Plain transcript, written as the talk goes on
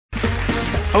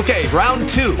Okay, round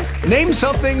 2. Name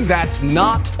something that's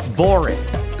not boring.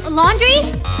 A laundry?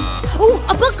 Ooh,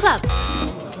 a book club.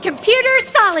 Computer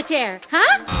solitaire,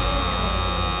 huh?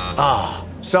 Ah,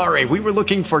 sorry, we were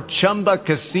looking for Chumba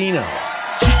Casino.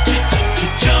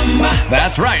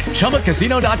 That's right,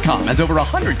 ChumbaCasino.com has over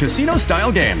 100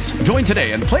 casino-style games. Join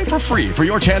today and play for free for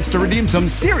your chance to redeem some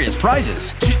serious prizes.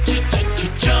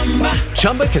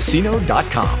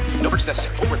 ChumbaCasino.com. No purchase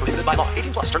necessary. Void where prohibited by law.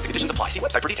 18 plus. Terms and conditions apply. See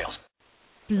website for details.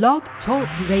 Blog Talk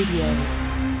Radio.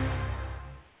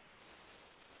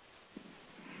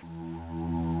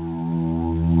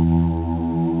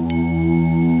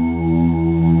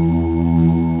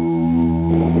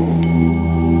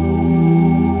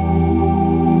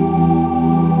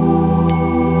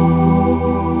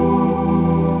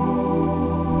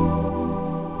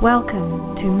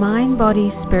 Welcome to Mind,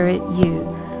 Body, Spirit, You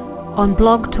on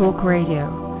Blog Talk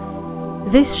Radio.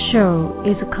 This show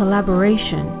is a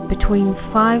collaboration between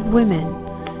 5 women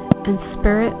and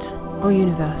Spirit or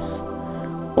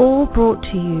Universe, all brought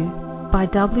to you by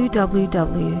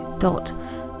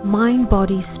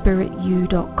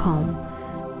www.mindbodyspiritu.com.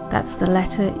 That's the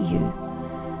letter U.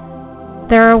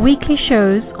 There are weekly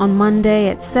shows on Monday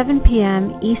at 7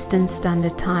 p.m. Eastern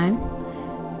Standard Time,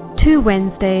 2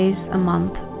 Wednesdays a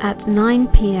month at 9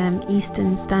 p.m.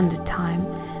 Eastern Standard Time,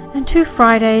 and 2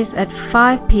 Fridays at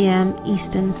 5 p.m.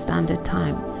 Eastern Standard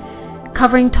Time,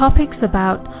 covering topics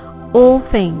about all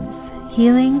things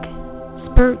healing,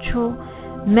 spiritual,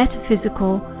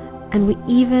 metaphysical, and we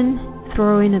even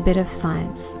throw in a bit of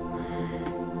science.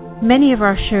 Many of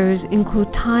our shows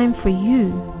include time for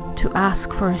you to ask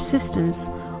for assistance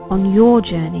on your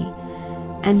journey,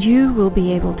 and you will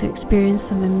be able to experience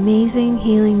some amazing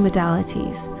healing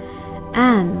modalities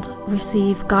and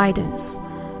receive guidance,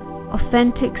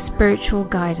 authentic spiritual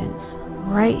guidance,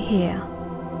 right here,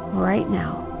 right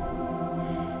now.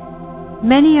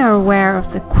 Many are aware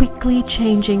of the quickly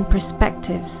changing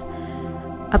perspectives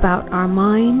about our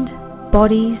mind,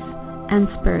 bodies, and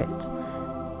spirit,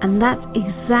 and that's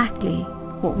exactly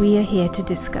what we are here to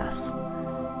discuss.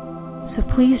 So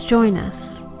please join us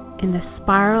in the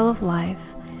spiral of life,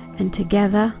 and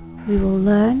together we will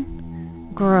learn,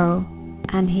 grow,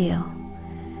 and heal.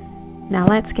 Now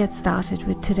let's get started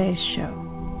with today's show.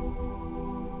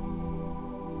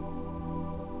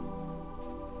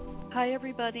 Hi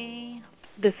everybody,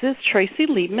 this is Tracy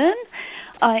Liebman.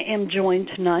 I am joined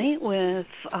tonight with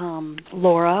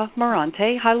Laura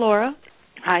Mirante. Hi Laura.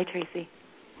 Hi Tracy.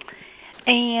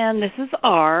 And this is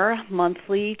our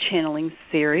monthly channeling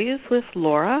series with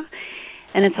Laura,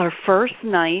 and it's our first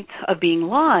night of being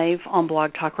live on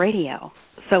Blog Talk Radio.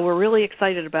 So we're really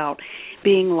excited about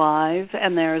being live,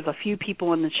 and there's a few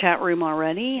people in the chat room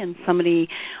already and somebody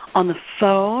on the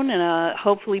phone, and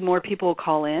hopefully more people will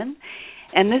call in.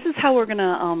 And this is how we're going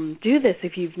to do this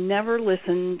if you've never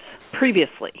listened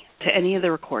previously to any of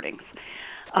the recordings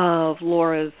of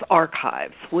Laura's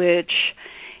archives, which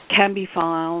can be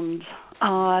found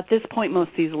at this point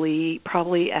most easily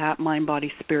probably at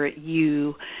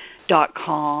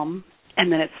mindbodyspiritu.com,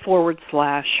 and then it's /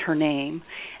 her name,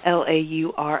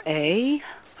 LAURA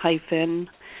hyphen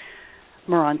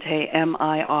Mirante,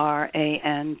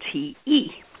 MIRANTE.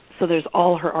 So there's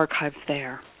all her archives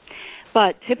there.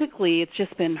 But typically it's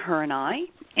just been her and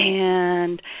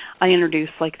I introduce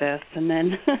like this, and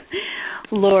then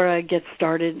Laura gets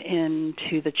started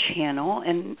into the channel,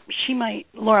 and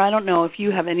Laura, I don't know if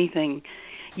you have anything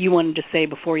you wanted to say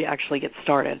before you actually get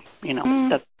started. You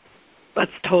know,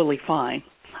 that's totally fine.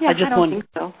 Yeah, I don't think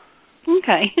so.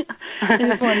 Okay. I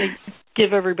just wanted to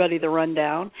give everybody the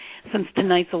rundown, since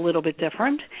tonight's a little bit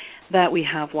different, that we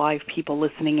have live people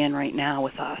listening in right now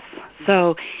with us.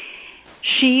 So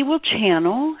she will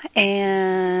channel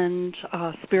and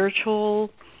spiritual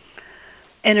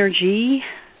energy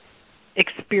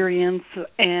experience,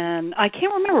 and I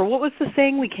can't remember, what was the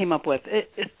saying we came up with?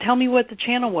 Tell me what the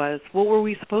channel was. What were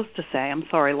we supposed to say? I'm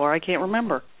sorry, Laura, I can't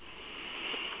remember.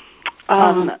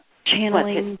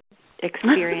 Channeling.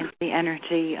 Experience the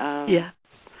energy of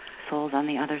souls on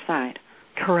the other side.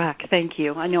 Correct. Thank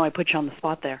you. I know I put you on the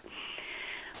spot there.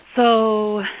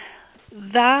 So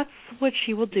that's what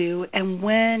she will do. And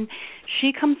when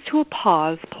she comes to a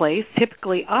pause place,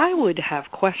 typically I would have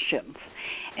questions.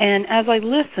 And as I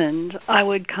listened, I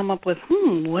would come up with,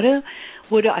 what do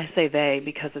I say they,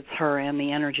 because it's her and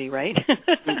the energy, right?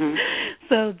 Mm-hmm.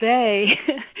 So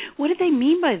what do they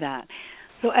mean by that?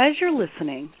 So as you're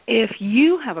listening, if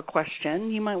you have a question,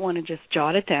 you might want to just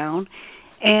jot it down,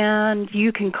 and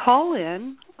you can call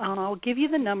in. I'll give you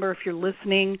the number if you're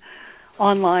listening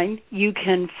online. You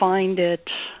can find it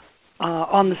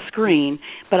on the screen,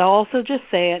 but I'll also just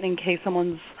say it in case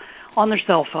someone's on their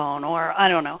cell phone, or I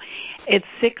don't know. It's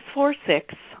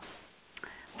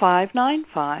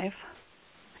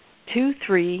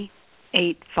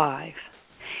 646-595-2385.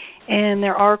 And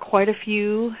there are quite a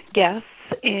few guests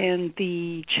in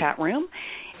the chat room.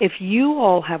 If you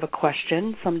all have a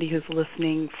question, somebody who's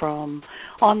listening from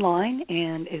online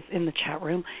and is in the chat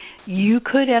room, you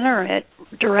could enter it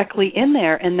directly in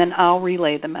there, and then I'll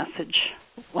relay the message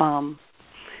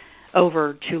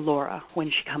over to Laura when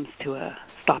she comes to a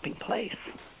stopping place.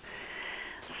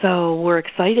 So we're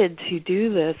excited to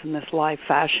do this in this live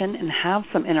fashion and have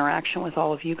some interaction with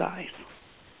all of you guys.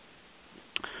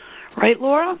 Right,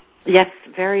 Laura? Yes,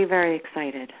 very, very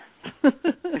excited.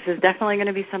 This is definitely going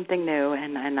to be something new,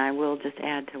 and I will just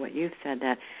add to what you've said,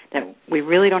 that we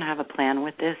really don't have a plan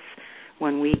with this.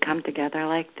 When we come together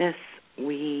like this,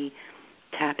 we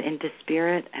tap into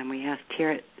spirit, and we ask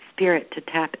spirit to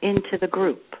tap into the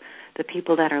group, the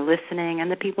people that are listening and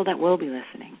the people that will be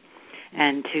listening,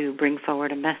 and to bring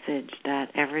forward a message that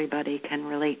everybody can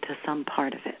relate to some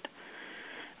part of it.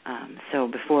 So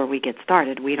before we get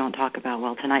started, we don't talk about,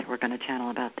 well, tonight we're going to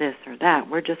channel about this or that.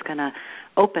 We're just going to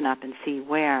open up and see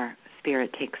where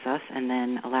spirit takes us, and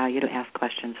then allow you to ask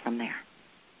questions from there.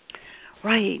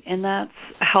 Right, and that's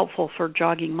helpful for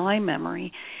jogging my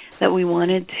memory, that we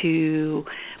wanted to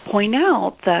point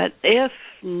out that if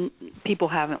people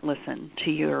haven't listened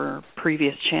to your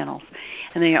previous channels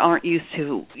and they aren't used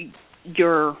to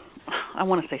your, I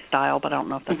want to say style, but I don't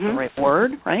know if that's the right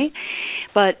word, right?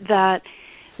 But that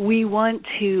we want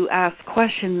to ask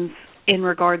questions in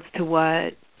regards to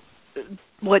what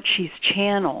she's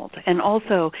channeled. And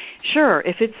also, sure,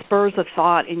 if it spurs a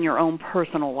thought in your own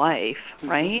personal life,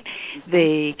 right,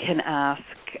 they can ask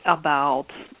about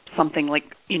something like,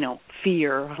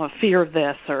 fear of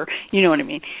this, or you know what I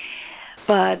mean.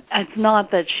 But it's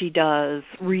not that she does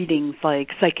readings like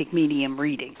psychic medium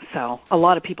readings. So a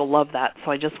lot of people love that,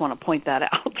 so I just want to point that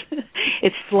out.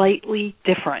 It's slightly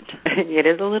different. It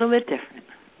is a little bit different.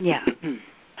 Yeah.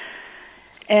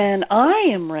 And I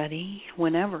am ready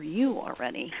whenever you are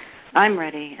ready. I'm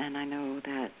ready, and I know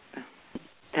that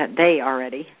they are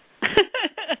ready.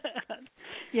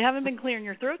 You haven't been clearing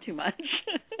your throat too much.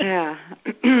 Yeah,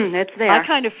 it's there. I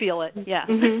kind of feel it, yeah.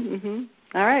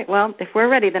 All right, well, if we're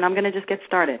ready, then I'm going to just get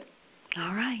started.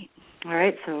 All right. All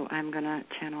right, so I'm going to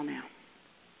channel now.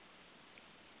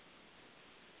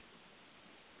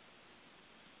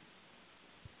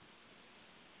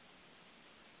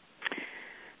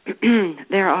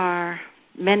 There are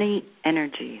many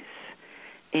energies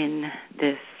in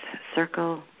this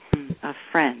circle of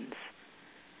friends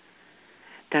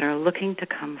that are looking to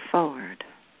come forward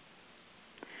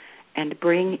and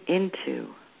bring into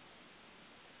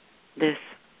this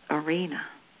arena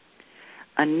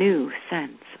a new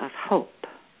sense of hope,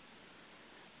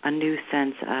 a new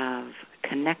sense of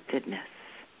connectedness,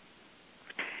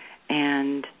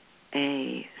 and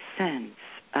a sense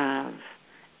of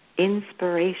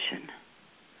inspiration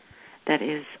that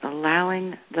is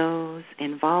allowing those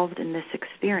involved in this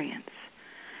experience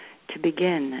to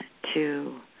begin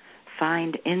to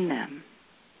find in them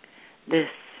this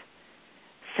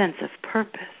sense of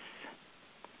purpose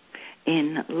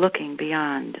in looking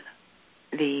beyond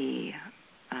the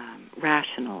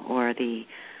rational or the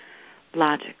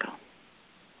logical.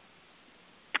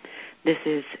 This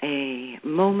is a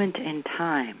moment in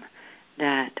time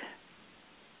that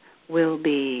will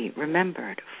be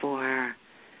remembered for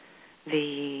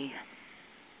the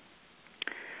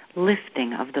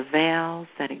lifting of the veils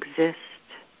that exist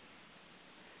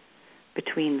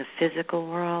between the physical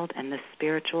world and the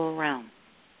spiritual realm.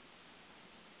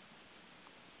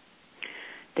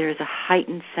 There is a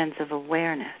heightened sense of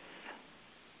awareness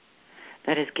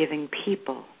that is giving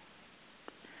people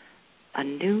a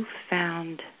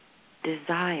newfound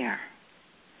desire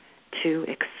to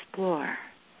explore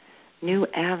new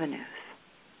avenues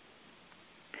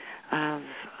of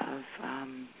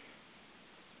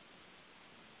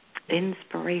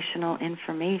inspirational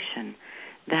information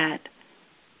that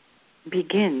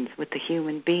begins with the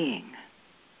human being,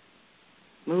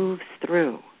 moves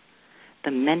through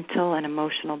the mental and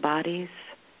emotional bodies,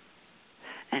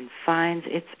 and finds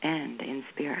its end in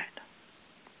spirit.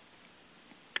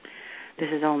 This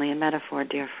is only a metaphor,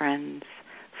 dear friends,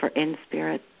 for in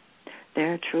spirit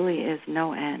there truly is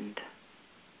no end.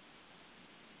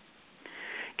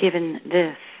 Given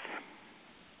this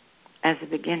as a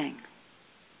beginning,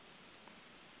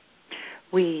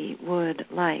 we would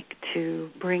like to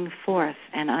bring forth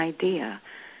an idea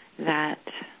that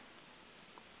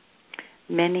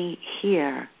many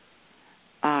here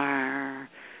are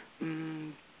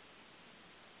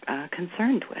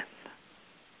concerned with.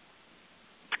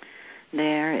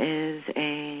 There is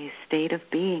a state of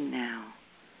being now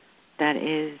that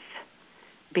is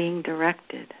being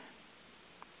directed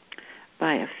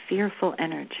by a fearful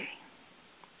energy,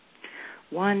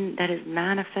 one that is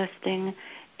manifesting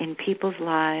in people's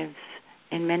lives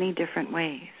in many different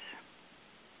ways.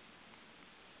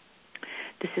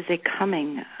 This is a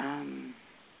coming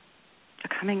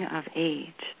of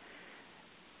age,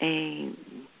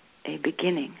 a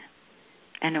beginning,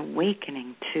 an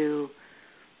awakening to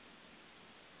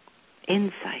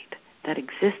insight that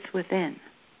exists within,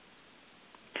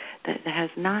 that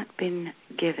has not been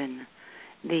given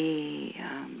the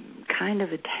kind of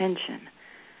attention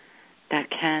that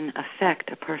can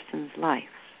affect a person's life.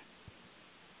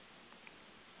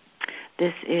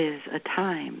 This is a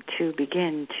time to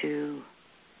begin to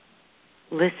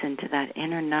listen to that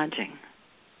inner nudging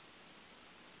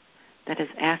that is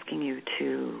asking you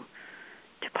to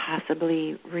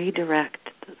possibly redirect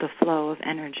the flow of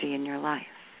energy in your life.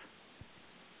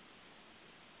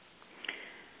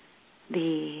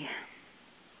 The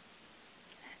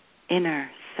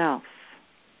inner self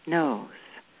knows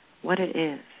what it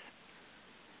is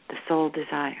the soul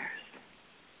desires,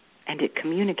 and it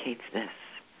communicates this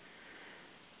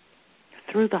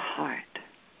through the heart,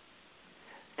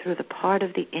 through the part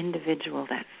of the individual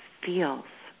that feels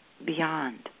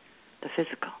beyond the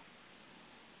physical.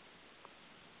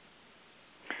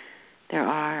 There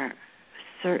are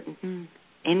certain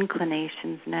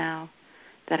inclinations now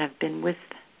that have been with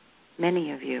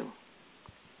many of you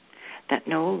that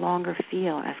no longer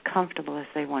feel as comfortable as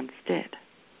they once did.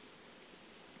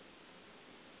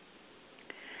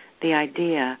 The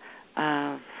idea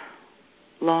of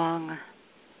long-term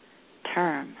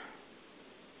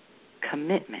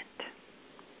commitment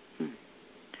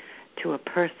to a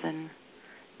person,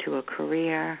 to a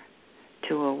career,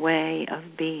 to a way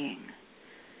of being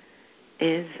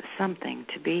is something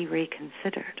to be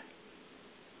reconsidered.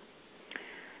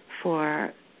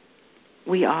 For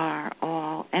we are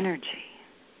all energy,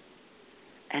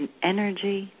 and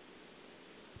energy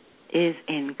is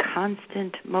in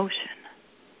constant motion.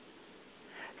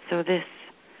 So this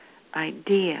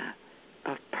idea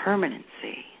of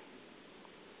permanency,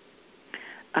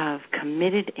 of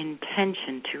committed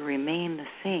intention to remain the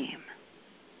same,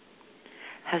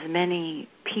 has many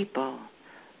people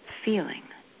feeling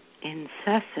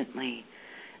incessantly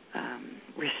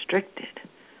restricted,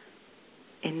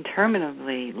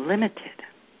 interminably limited,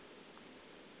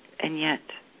 and yet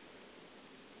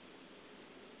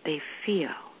they feel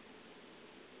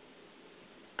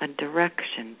a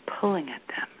direction pulling at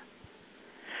them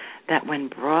that, when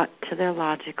brought to their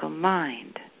logical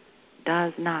mind,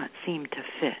 does not seem to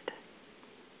fit,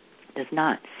 does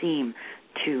not seem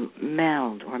to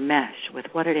meld or mesh with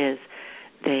what it is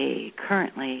they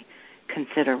currently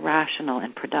consider rational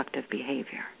and productive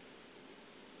behavior.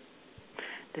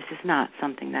 This is not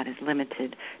something that is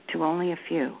limited to only a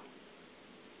few.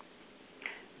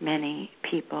 Many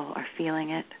people are feeling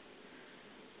it,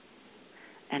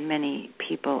 and many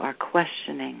people are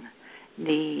questioning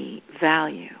the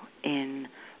value in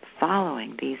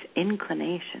following these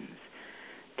inclinations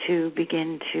to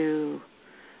begin to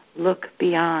look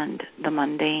beyond the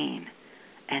mundane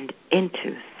and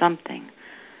into something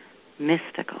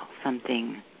mystical,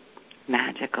 something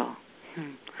magical,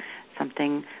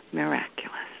 something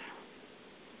miraculous.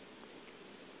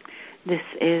 This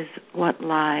is what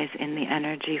lies in the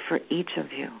energy for each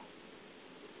of you.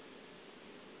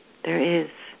 There is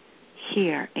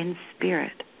here in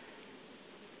spirit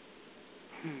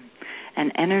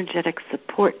an energetic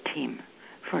support team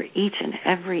for each and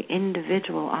every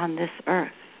individual on this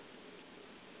earth.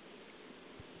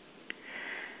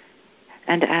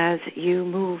 And as you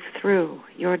move through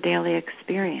your daily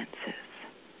experiences,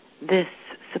 this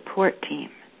support team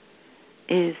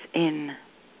is in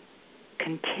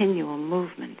continual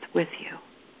movement with you.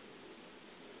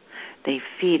 They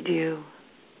feed you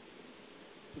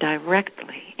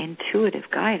directly intuitive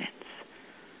guidance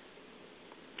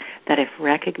that, if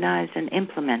recognized and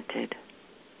implemented,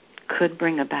 could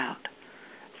bring about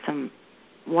some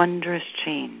wondrous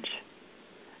change,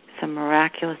 some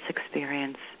miraculous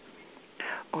experience,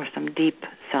 or some deep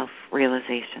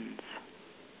self-realizations.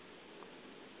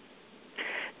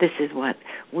 This is what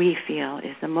we feel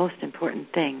is the most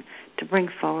important thing to bring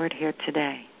forward here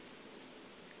today.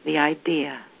 The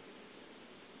idea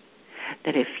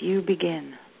that if you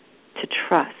begin to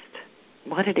trust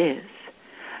what it is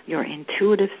your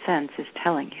intuitive sense is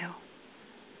telling you,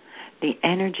 the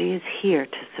energy is here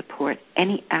to support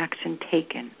any action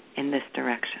taken in this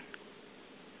direction.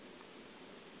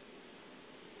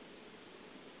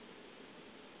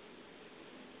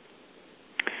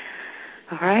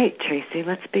 All right, Tracy,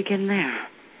 let's begin there.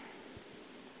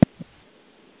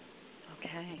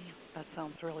 Okay, that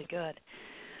sounds really good.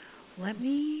 Let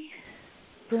me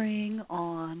bring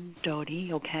on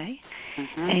Dodie, okay?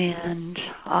 And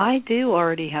I do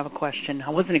already have a question.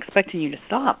 I wasn't expecting you to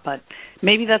stop, but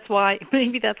maybe that's why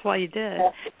you did.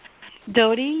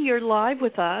 Dodie, you're live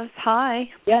with us. Hi.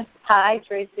 Yes. Hi,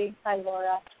 Tracy. Hi,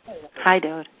 Laura. Hi,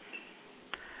 Dode.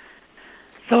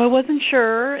 So I wasn't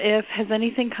sure if has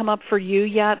anything come up for you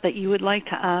yet that you would like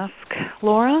to ask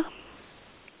Laura?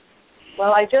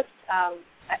 Well, I just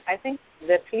I think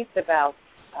the piece about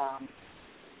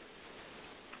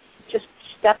just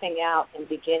stepping out and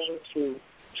beginning to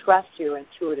trust your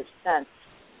intuitive sense,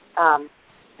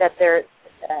 that there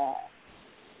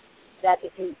that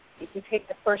if you take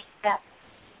the first step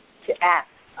to act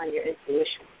on your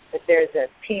intuition, that there's a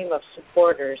team of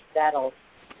supporters that'll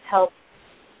help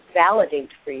validate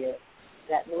for you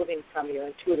that moving from your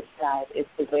intuitive side is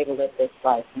the way to live this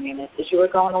life. I mean, as you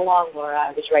were going along, Laura,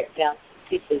 I was writing down some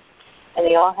pieces, and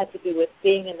they all had to do with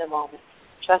being in the moment,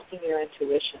 trusting your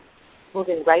intuition,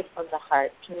 moving right from the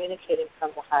heart, communicating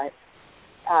from the heart,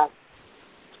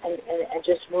 and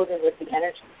just moving with the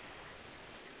energy.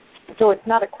 So it's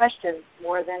not a question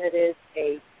more than it is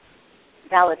a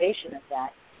validation of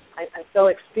that. I'm so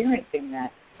experiencing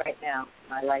that right now in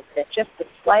my life, that just the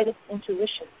slightest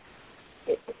intuition,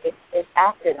 it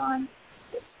acted on,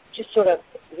 it just sort of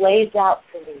lays out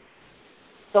for me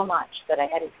so much that I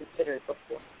hadn't considered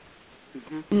before.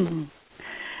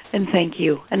 And thank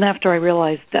you. And after I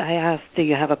realized that I asked, do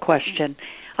you have a question?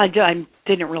 I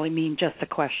didn't really mean just a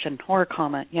question or a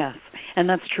comment, yes. And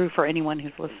that's true for anyone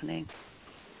who's listening.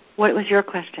 What was your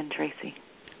question, Tracy?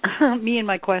 Me and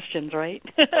my questions, right?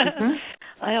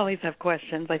 I always have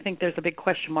questions. I think there's a big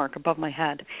question mark above my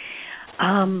head.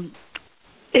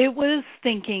 It was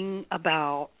thinking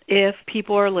about if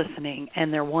people are listening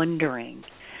and they're wondering,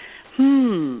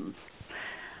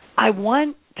 I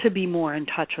want to be more in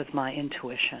touch with my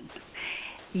intuition,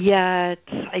 yet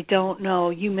I don't know.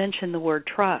 You mentioned the word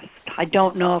trust. I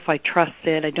don't know if I trust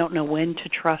it. I don't know when to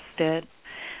trust it.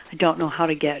 I don't know how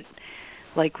to get,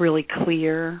 really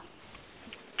clear.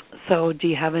 So do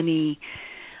you have any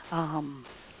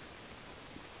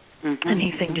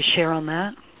anything to share on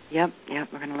that? Yep.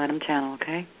 We're going to let him channel,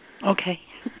 okay? Okay.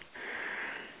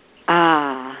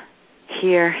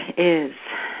 Here is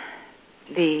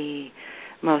the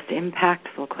most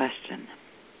impactful question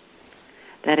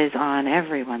that is on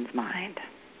everyone's mind.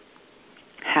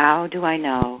 How do I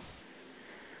know,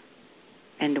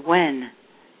 and when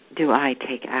do I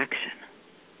take action?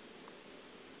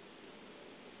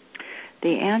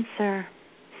 The answer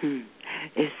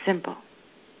is simple.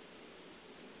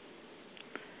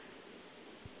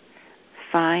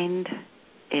 Find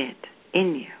it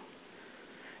in you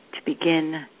to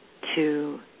begin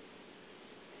to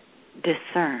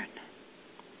discern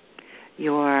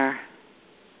your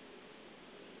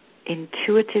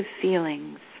intuitive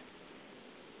feelings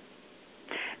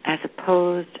as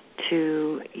opposed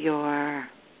to your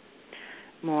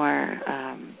more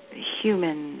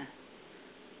human,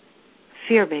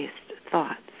 fear-based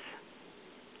thoughts.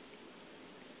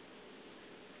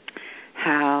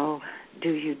 How do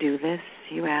you do this,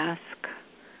 you ask?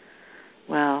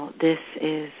 Well, this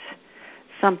is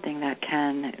something that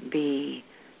can be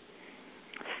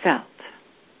felt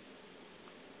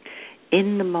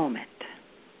in the moment.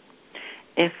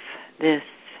 If this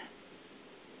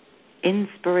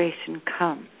inspiration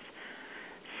comes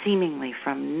seemingly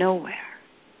from nowhere,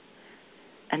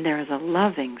 and there is a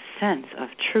loving sense of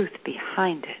truth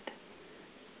behind it,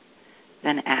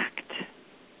 then act.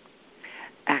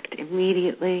 Act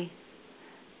immediately,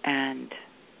 and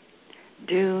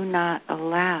do not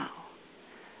allow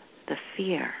the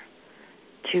fear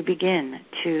to begin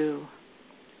to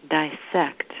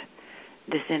dissect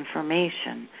this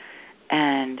information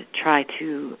and try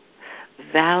to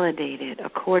validate it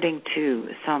according to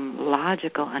some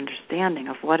logical understanding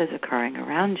of what is occurring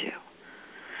around you.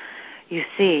 You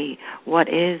see, what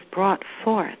is brought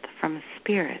forth from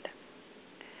Spirit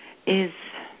is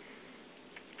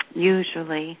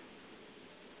usually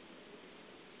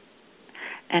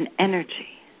an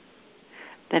energy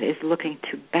that is looking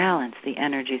to balance the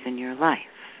energies in your life.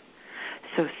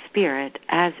 So Spirit,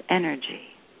 as energy,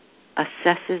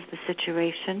 assesses the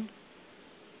situation,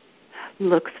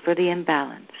 looks for the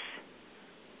imbalance,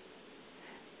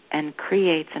 and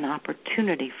creates an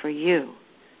opportunity for you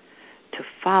to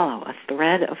follow a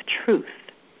thread of truth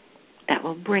that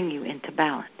will bring you into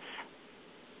balance.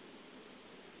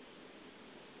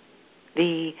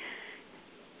 The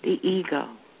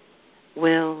ego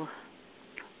will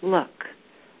look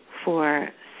for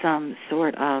some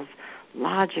sort of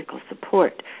logical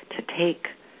support to take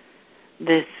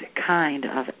this kind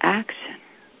of action.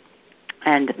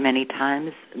 And many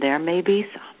times there may be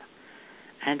some,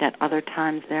 and at other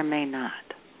times there may not.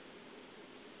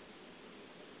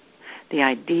 The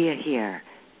idea here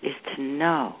is to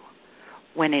know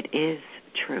when it is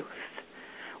truth,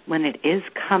 when it is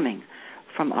coming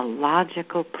from a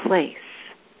logical place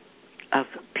of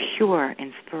pure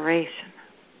inspiration.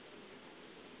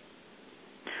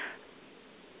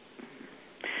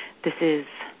 This is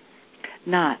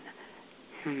not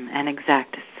an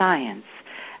exact science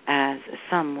as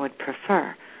some would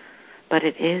prefer, but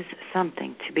it is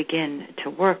something to begin to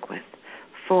work with.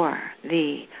 For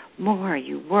the more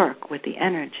you work with the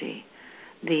energy,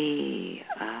 the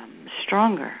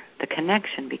stronger the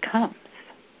connection becomes.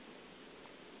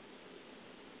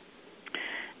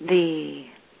 The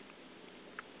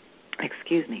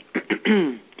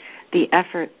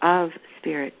effort of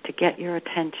Spirit to get your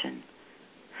attention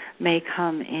may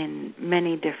come in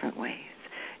many different ways.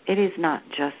 It is not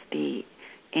just the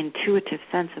intuitive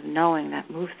sense of knowing that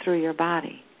moves through your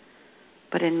body,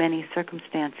 but in many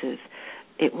circumstances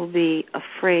it will be a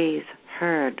phrase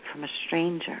heard from a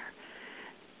stranger,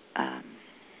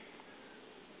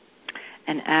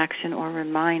 an action or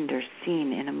reminder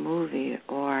seen in a movie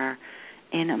or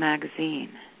in a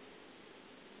magazine.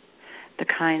 The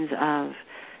kinds of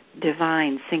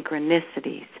divine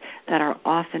synchronicities that are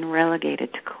often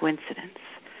relegated to coincidence.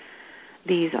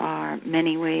 These are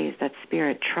many ways that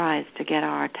Spirit tries to get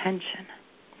our attention.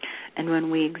 And when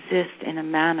we exist in a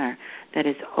manner that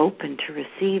is open to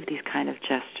receive these kind of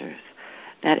gestures,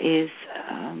 that is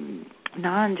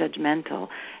non-judgmental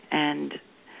and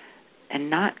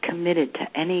not committed to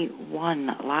any one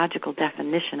logical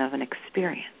definition of an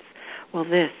experience, well,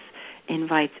 this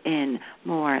invites in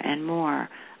more and more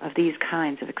of these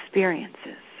kinds of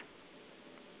experiences.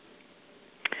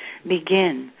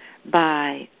 Begin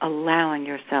by allowing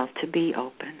yourself to be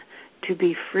open, to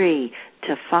be free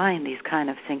to find these kind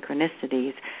of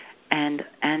synchronicities and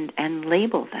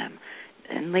label them,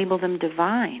 and label them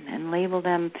divine, and label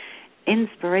them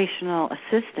inspirational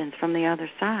assistance from the other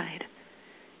side.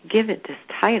 Give it this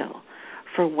title,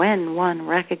 for when one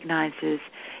recognizes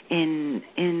in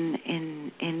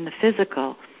the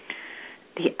physical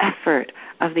the effort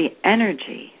of the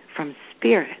energy from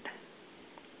Spirit,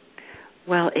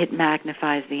 well, it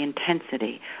magnifies the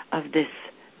intensity of this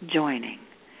joining.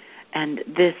 And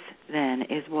this, then,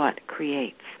 is what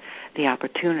creates the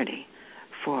opportunity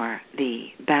for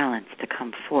the balance to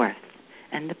come forth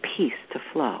and the peace to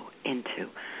flow into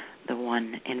the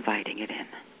one inviting it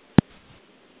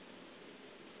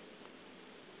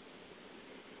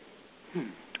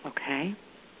in. Okay?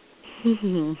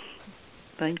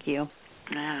 Thank you.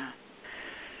 Yeah.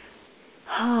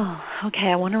 Oh, okay,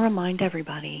 I want to remind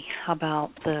everybody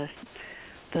about the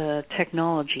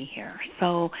technology here.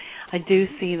 So I do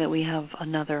see that we have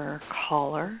another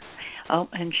caller. Oh,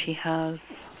 and she has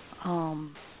all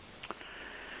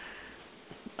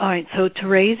right, so to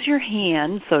raise your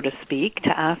hand, so to speak, to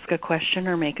ask a question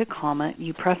or make a comment,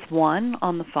 you press 1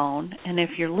 on the phone, and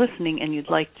if you're listening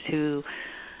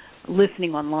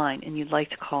online and you'd like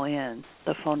to call in,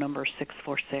 the phone number is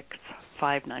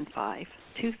 646-595-2385.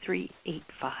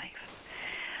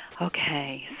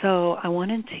 Okay, so I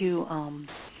wanted to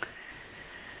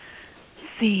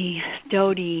see,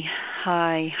 Dodie,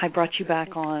 hi, I brought you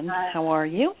back on. Hi. How are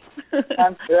you?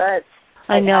 I'm good.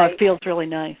 I know, it feels really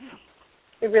nice.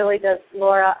 It really does.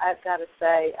 Laura, I've got to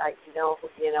say, I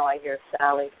hear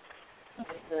Sally. I'm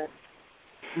good.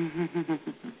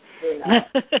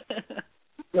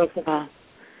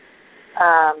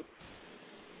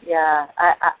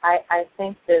 I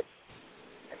think this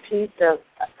piece of,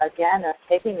 again, of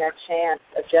taking a chance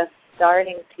of just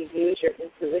starting to use your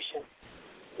intuition.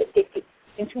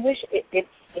 It's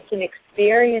an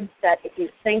experience that if you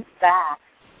think back,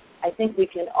 I think we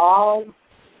can all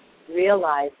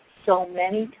realize so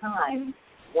many times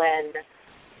when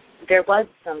there was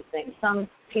some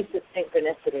piece of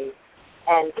synchronicity,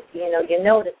 and you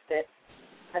noticed it,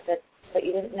 but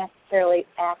you didn't necessarily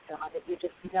act on it. You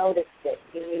just noticed it.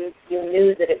 You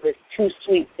knew that it was too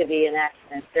sweet to be an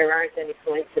accident. There aren't any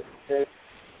coincidences.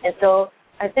 And so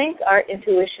I think our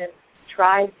intuition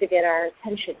tries to get our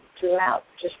attention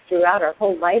throughout our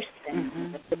whole lifespan.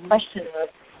 Mm-hmm. It's a question of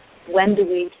when do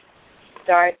we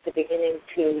start the beginning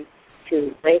to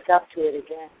wake up to it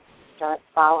again, start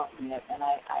following it. And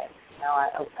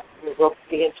we're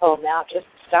being told now, just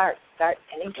start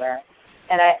anywhere.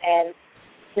 And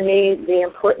to me, the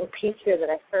important piece here that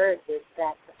I heard is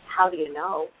that how do you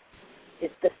know?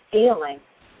 It's the feeling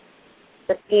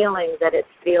that it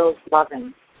feels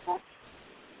loving.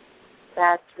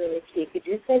 That's really key. Could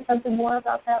you say something more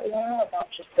about that, Laura, about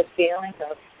just the feeling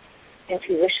of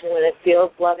intuition when it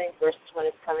feels loving versus when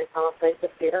it's coming from a place of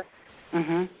fear?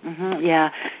 Yeah,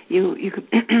 you could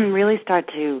really start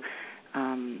to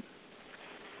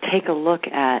take a look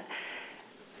at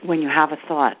when you have a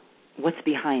thought, what's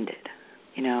behind it?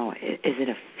 You know, is it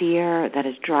a fear that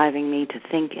is driving me to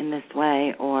think in this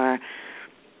way, or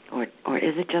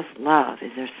is it just love?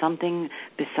 Is there something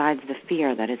besides the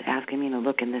fear that is asking me to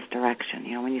look in this direction?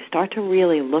 You know, when you start to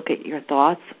really look at your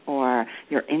thoughts or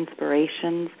your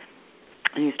inspirations,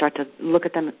 and you start to look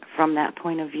at them from that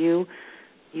point of view,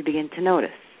 you begin to notice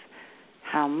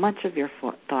how much of your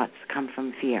thoughts come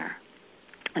from fear.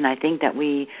 And I think that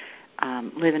we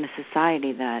live in a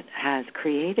society that has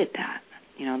created that,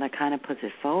 you know, that kind of puts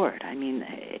it forward. I mean,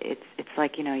 it's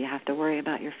like, you know, you have to worry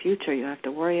about your future, you have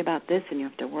to worry about this, and you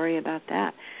have to worry about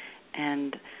that.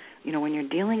 And, you know, when you're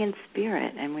dealing in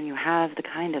spirit and when you have the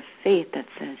kind of faith that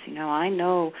says, you know, I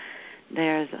know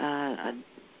there's a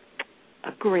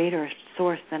greater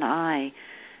source than I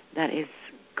that is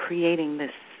creating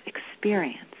this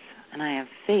experience, and I have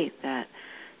faith that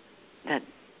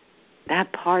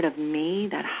part of me,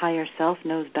 that higher self,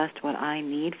 knows best what I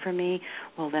need for me,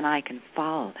 well, then I can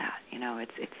follow that. You know,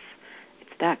 it's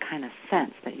that kind of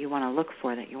sense that you want to look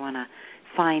for, that you want to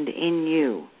find in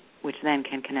you, which then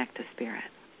can connect to spirit.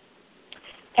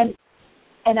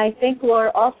 And I think,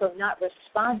 Laura, also not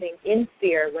responding in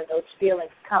fear when those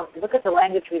feelings come. Look at the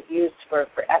language we've used for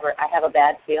forever. I have a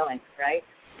bad feeling, right?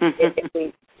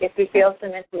 If we feel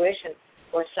some intuition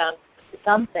or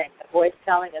something, a voice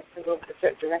telling us to move in a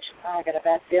certain direction, I got a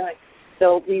bad feeling.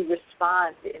 So we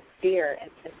respond in fear,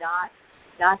 and to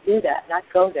not do that, not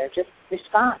go there, just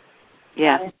respond.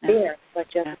 Yeah. Not in fear, but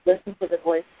just listen to the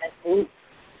voice and move.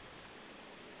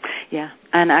 Yeah,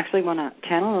 and actually want to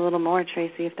channel a little more,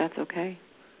 Tracy, if that's okay.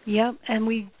 Yep, and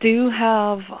we do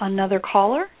have another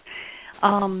caller.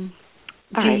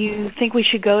 Do you think we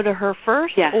should go to her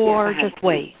first, or just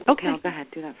wait? Okay. No, go ahead,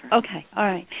 do that first. Okay, all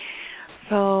right.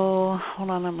 So, hold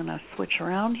on, I'm going to switch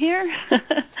around here.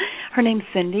 Her name's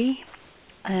Cindy,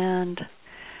 and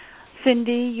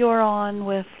Cindy, you're on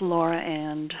with Laura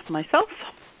and myself.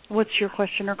 What's your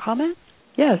question or comment?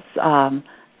 Yes,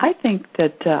 I think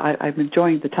that I'm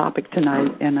enjoying the topic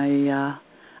tonight, and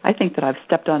I think that I've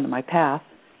stepped onto my path,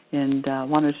 and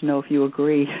wanted to know if you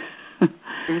agree.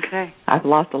 Okay. I've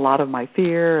lost a lot of my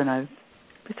fear, and I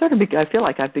feel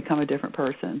like I've become a different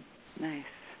person. Nice.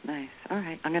 All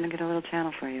right, I'm going to get a little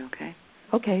channel for you, okay?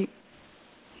 Okay.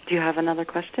 Do you have another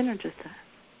question or just that?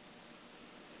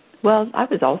 Well, I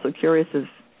was also curious if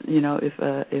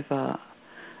a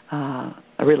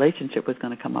relationship was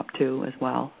going to come up too as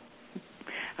well.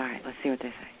 All right, let's see what they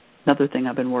say. Another thing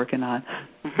I've been working on.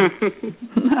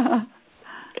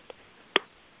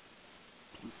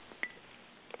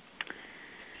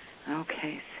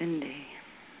 Okay, Cindy.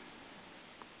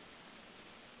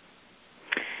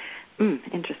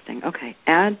 Interesting. Okay,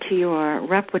 add to your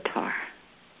repertoire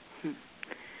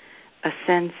a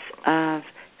sense of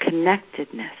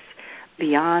connectedness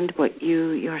beyond what you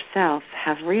yourself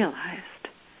have realized.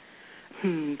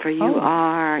 For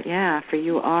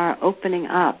you are opening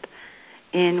up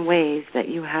in ways that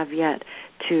you have yet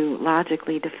to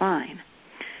logically define.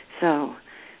 So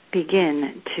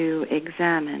begin to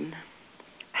examine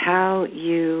how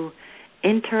you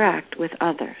interact with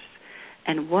others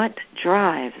and what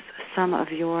drives some of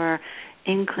your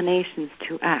inclinations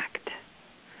to act.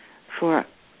 For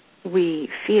we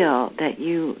feel that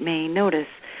you may notice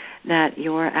that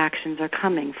your actions are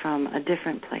coming from a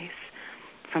different place,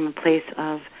 from a place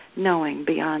of knowing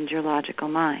beyond your logical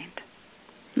mind.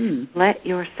 Let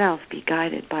yourself be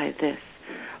guided by this,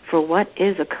 for what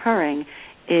is occurring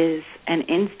is an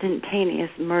instantaneous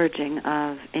merging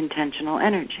of intentional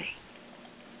energy.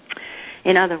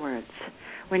 In other words,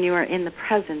 when you are in the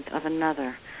presence of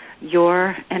another,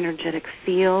 your energetic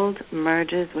field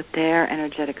merges with their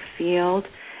energetic field,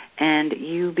 and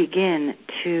you begin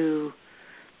to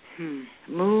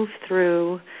move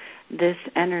through this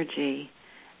energy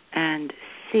and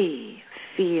see,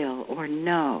 feel, or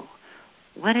know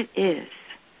what it is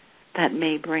that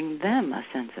may bring them a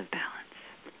sense of balance.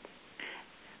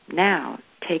 Now,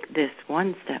 take this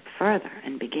one step further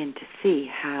and begin to see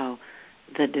how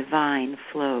the divine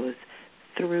flows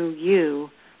through you,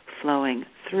 flowing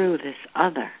through this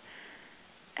other,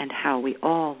 and how we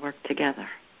all work together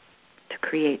to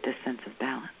create this sense of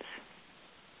balance.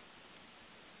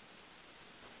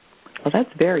 Well,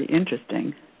 that's very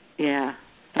interesting. Yeah.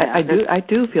 I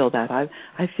do feel that. I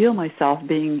feel myself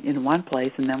being in one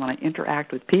place, and then when I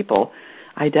interact with people,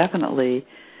 I definitely,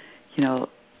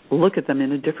 look at them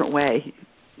in a different way.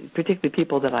 particularly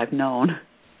people that I've known.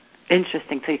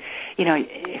 Interesting. So,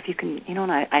 if you can,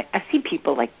 and I see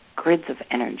people like grids of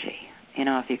energy.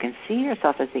 If you can see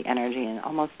yourself as the energy and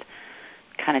almost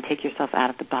kind of take yourself out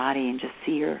of the body and just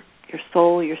see your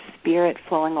soul, your spirit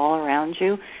flowing all around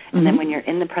you. And then when you're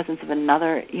in the presence of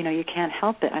another, you can't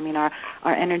help it. I mean, our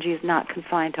energy is not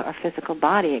confined to our physical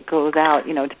body. It goes out,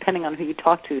 depending on who you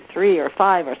talk to, 3 or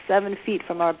 5 or 7 feet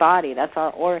from our body. That's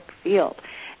our auric field.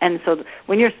 And so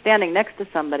when you're standing next to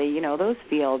somebody, those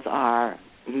fields are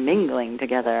mingling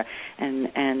together, and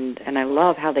I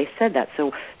love how they said that.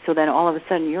 So then all of a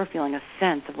sudden you're feeling a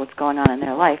sense of what's going on in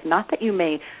their life. Not that you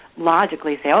may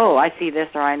logically say, oh, I see this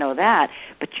or I know that,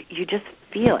 but you just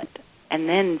feel it. And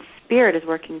then spirit is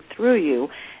working through you,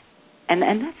 and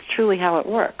that's truly how it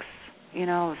works.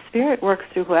 Spirit works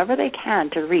through whoever they can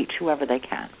to reach whoever they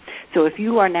can. So if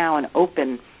you are now an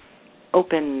open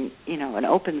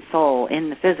soul in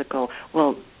the physical,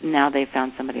 well, now they've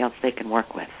found somebody else they can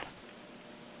work with.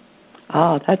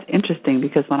 Oh, that's interesting,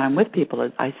 because when I'm with people,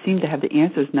 I seem to have the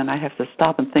answers, and then I have to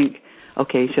stop and think,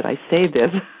 okay, should I say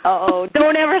this? Oh,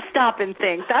 don't ever stop and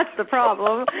think. That's the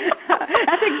problem.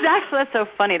 That's so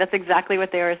funny. That's exactly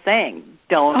what they were saying.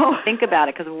 Don't think about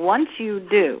it, because once you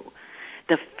do,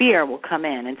 the fear will come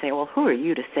in and say, well, who are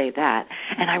you to say that?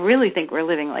 And I really think we're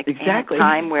living in a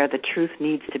time where the truth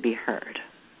needs to be heard.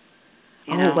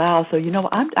 Oh, wow. So,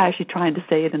 I'm actually trying to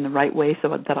say it in the right way so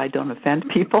that I don't offend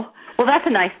people. Well, that's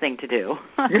a nice thing to do.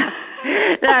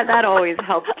 that always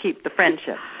helps keep the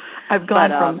friendship. I've gone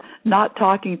from not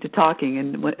talking to talking,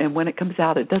 and when it comes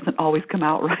out, it doesn't always come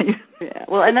out right. Yeah.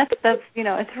 Well, and that's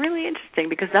it's really interesting,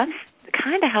 because that's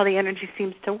kind of how the energy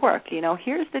seems to work.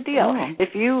 Here's the deal. Oh.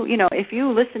 If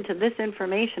you listen to this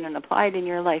information and apply it in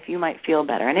your life, you might feel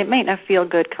better. And it may not feel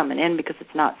good coming in because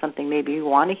it's not something maybe you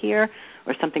want to hear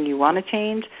or something you want to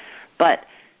change. But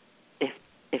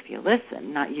if you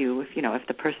listen, not you, if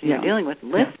the person you're dealing with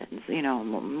listens,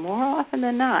 more often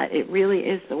than not, it really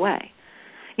is the way.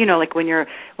 Like when you're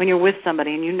with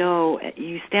somebody and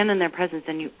you stand in their presence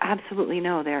and you absolutely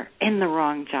know they're in the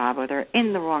wrong job or they're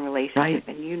in the wrong relationship,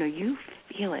 and you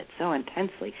feel it so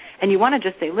intensely, and you want to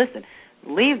just say, listen,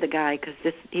 leave the guy because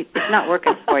it's not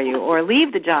working for you, or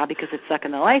leave the job because it's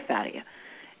sucking the life out of you,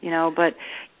 but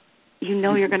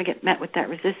you're going to get met with that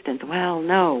resistance. Well,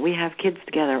 no, we have kids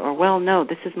together, or well, no,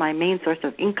 this is my main source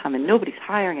of income and nobody's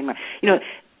hiring anymore. You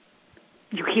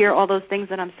hear all those things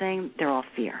that I'm saying, they're all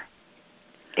fear.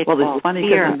 It's funny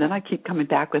because then I keep coming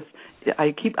back with,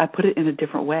 I put it in a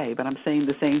different way, but I'm saying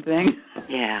the same thing.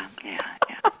 Yeah.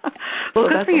 Well,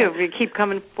 good for you. You keep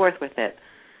coming forth with it.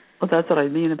 Well, that's what I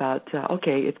mean about,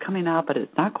 it's coming out, but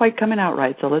it's not quite coming out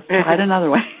right, so let's try it another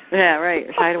way. Yeah, right.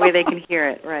 Try it a way they can hear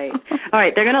it, right. All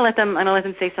right, I'm going to let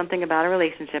them say something about a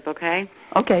relationship, okay?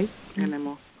 Okay. And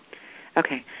then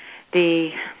okay.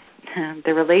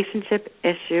 The relationship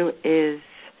issue is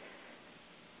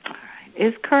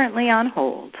currently on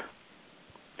hold,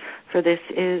 for this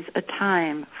is a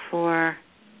time for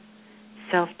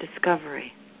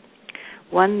self-discovery,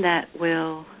 one that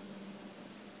will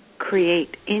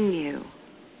create in you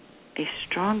a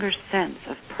stronger sense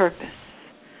of purpose,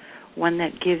 one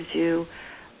that gives you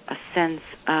a sense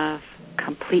of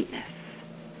completeness.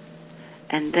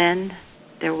 And then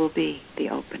there will be the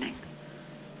opening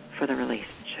for the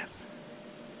relationship.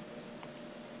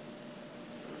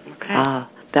 Okay?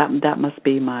 That must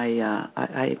be my,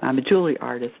 I'm a jewelry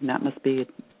artist, and that must be,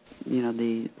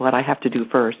 what I have to do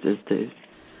first is to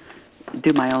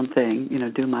do my own thing,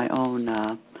 do my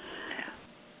own,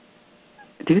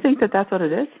 do you think that that's what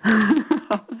it is?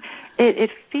 It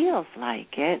feels like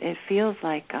it. It feels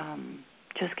like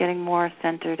just getting more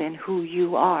centered in who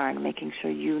you are and making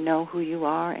sure you know who you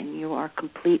are and you are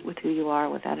complete with who you are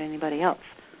without anybody else.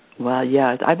 Well,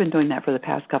 yeah, I've been doing that for the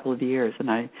past couple of years, and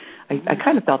I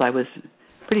kind of felt I was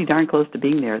pretty darn close to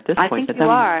being there at this point. I think you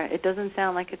are. It doesn't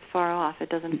sound like it's far off. It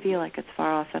doesn't feel like it's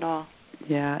far off at all.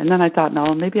 Yeah, and then I thought,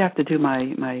 no, maybe I have to do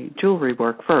my jewelry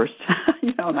work first.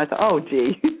 And I thought, oh,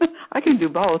 gee, I can do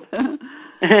both.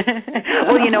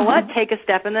 Well, you know what? Take a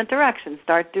step in that direction.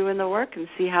 Start doing the work and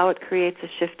see how it creates a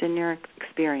shift in your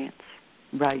experience.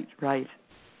 Right.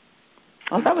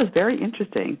 Well, that was very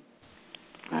interesting.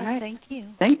 All right. Thank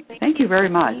you. Thank you very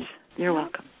much. You're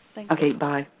welcome. Okay,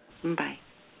 bye. Bye.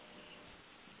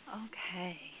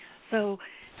 Okay. So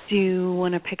do you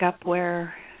want to pick up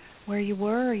where you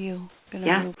were? Or are you going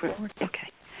to move forward?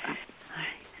 Okay.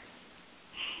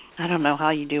 I don't know how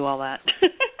you do all that.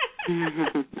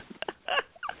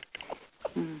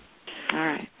 All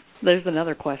right. There's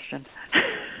another question.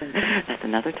 That's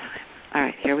another time. All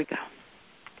right, here we go.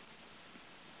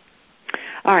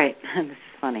 All right, this is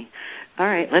funny. All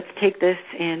right, let's take this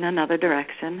in another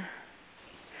direction.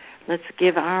 Let's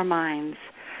give our minds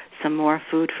some more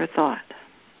food for thought.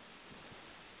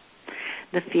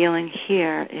 The feeling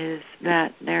here is that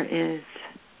there is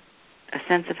a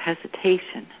sense of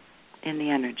hesitation in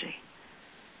the energy,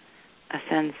 a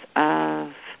sense of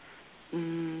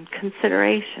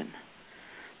consideration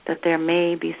that there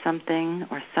may be something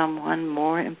or someone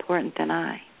more important than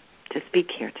I to speak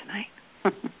here tonight.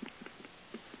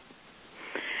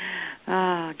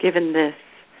 Given this,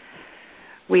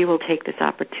 we will take this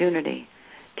opportunity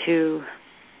to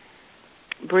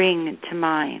bring to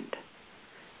mind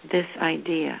this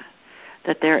idea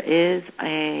that there is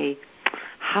a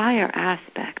higher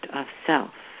aspect of self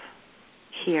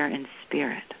here in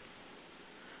spirit.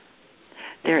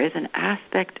 There is an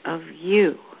aspect of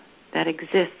you that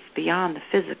exists beyond the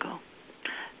physical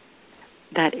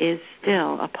that is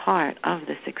still a part of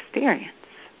this experience.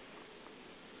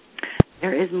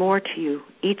 There is more to you,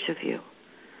 each of you,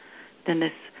 than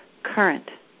this current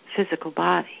physical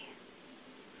body,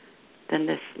 than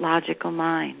this logical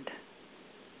mind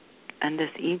and this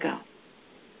ego.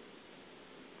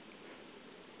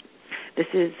 This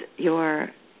is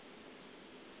your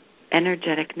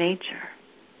energetic nature,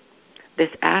 this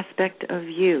aspect of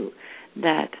you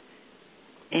that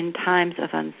in times of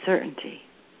uncertainty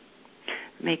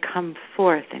may come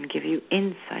forth and give you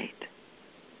insight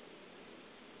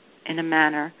in a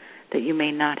manner that you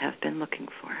may not have been looking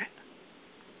for it.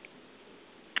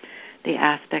 The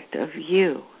aspect of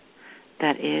you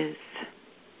that is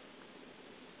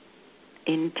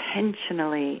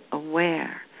intentionally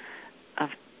aware of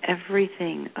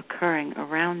everything occurring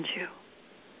around you.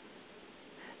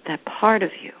 That part of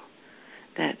you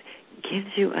that gives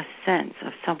you a sense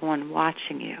of someone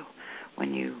watching you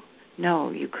when you know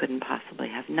you couldn't possibly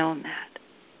have known that.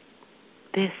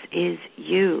 This is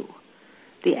you,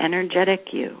 the energetic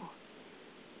you,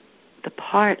 the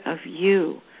part of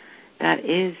you that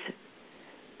is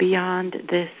beyond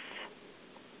this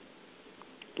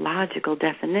logical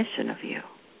definition of you.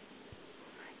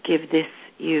 Give this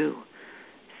you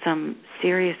some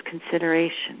serious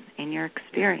consideration in your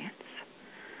experience,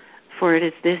 for it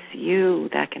is this you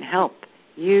that can help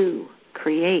you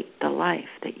create the life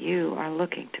that you are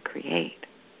looking to create.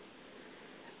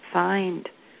 Find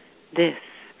this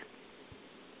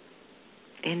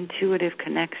intuitive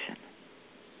connection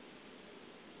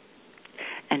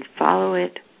and follow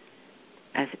it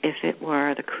as if it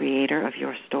were the creator of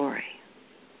your story,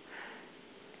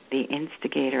 the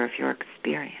instigator of your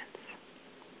experience.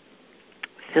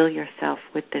 Fill yourself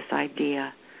with this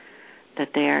idea that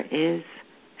there is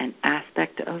an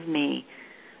aspect of me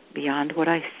beyond what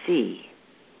I see,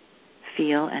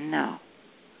 feel, and know.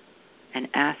 An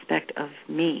aspect of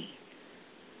me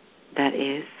that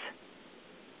is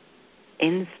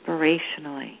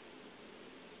inspirationally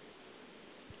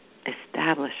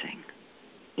establishing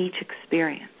each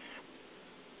experience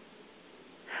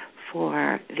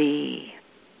for the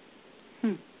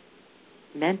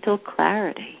mental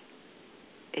clarity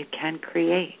it can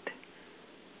create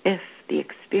if the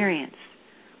experience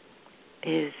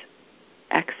is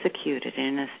executed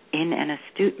in an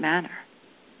astute manner.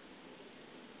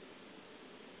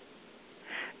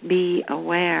 Be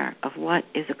aware of what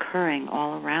is occurring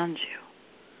all around you.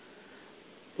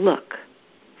 Look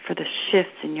for the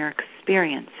shifts in your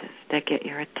experiences that get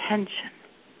your attention.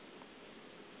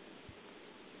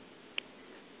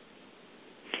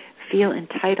 Feel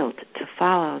entitled to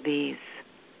follow these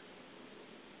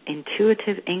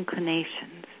intuitive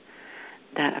inclinations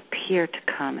that appear to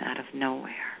come out of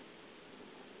nowhere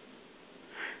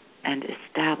and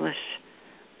establish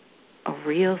a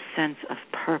real sense of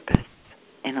purpose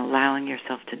in allowing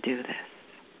yourself to do this.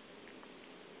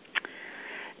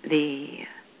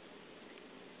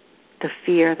 The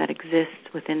fear that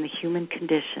exists within the human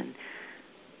condition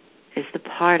is the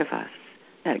part of us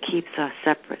that keeps us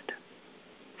separate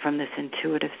from this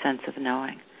intuitive sense of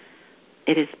knowing.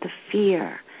 It is the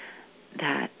fear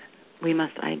that we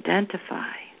must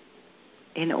identify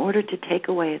in order to take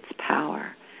away its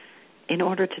power, in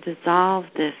order to dissolve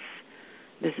this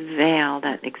veil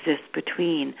that exists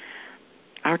between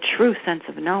our true sense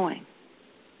of knowing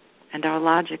and our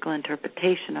logical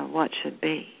interpretation of what should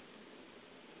be.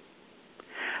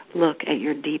 Look at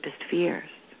your deepest fears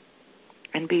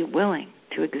and be willing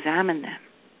to examine them,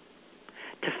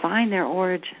 to find their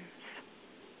origins,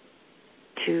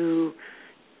 to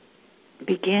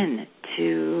begin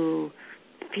to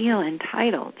feel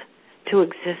entitled to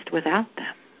exist without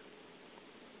them.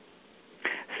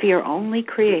 Fear only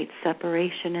creates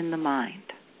separation in the mind.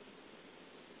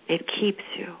 It keeps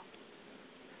you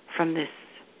from this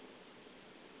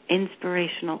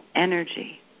inspirational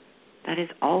energy that is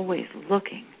always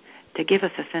looking to give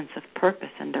us a sense of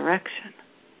purpose and direction.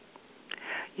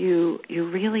 You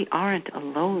really aren't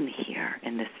alone here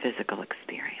in this physical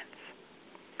experience.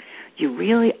 You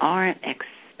really aren't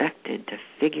expected to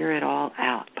figure it all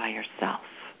out by yourself.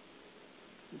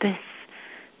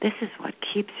 This is what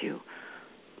keeps you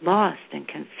lost and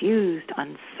confused,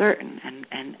 uncertain,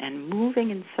 and moving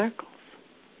in circles.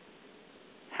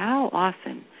 How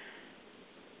often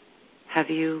have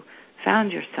you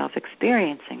found yourself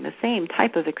experiencing the same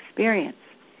type of experience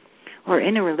or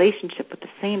in a relationship with the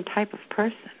same type of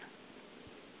person,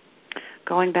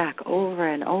 going back over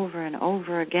and over and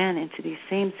over again into these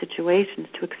same situations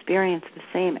to experience the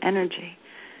same energy,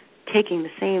 taking the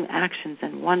same actions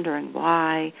and wondering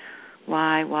why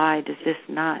does this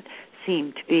not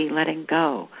seem to be letting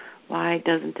go? Why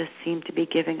doesn't this seem to be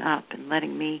giving up and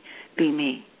letting me be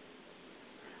me?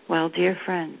 Well, dear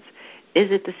friends,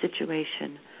 is it the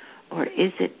situation, or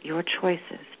is it your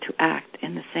choices to act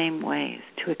in the same ways,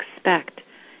 to expect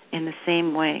in the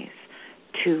same ways,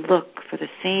 to look for the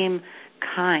same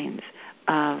kinds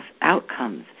of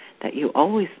outcomes that you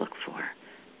always look for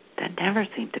that never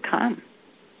seem to come?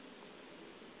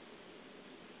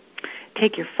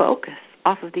 Take your focus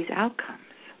off of these outcomes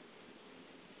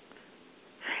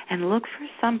and look for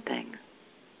something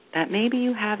that maybe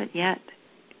you haven't yet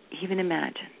even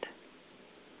imagined.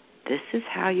 This is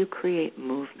how you create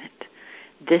movement.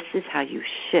 This is how you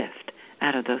shift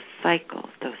out of those cycles,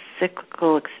 those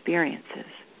cyclical experiences.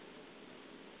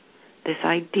 This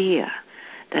idea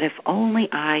that if only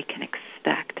I can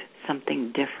expect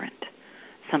something different,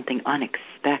 something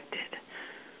unexpected,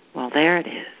 well, there it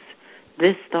is.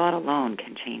 This thought alone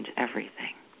can change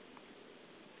everything.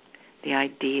 The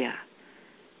idea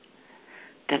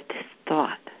that this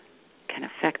thought can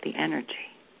affect the energy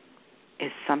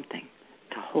is something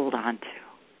to hold on to.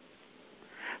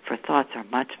 For thoughts are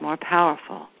much more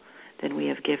powerful than we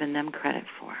have given them credit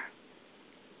for.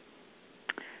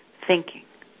 Thinking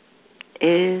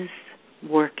is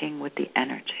working with the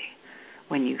energy.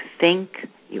 When you think,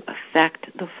 you affect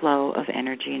the flow of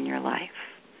energy in your life.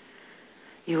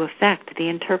 You affect the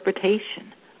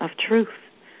interpretation of truth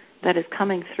that is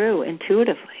coming through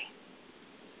intuitively.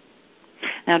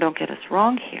 Now, don't get us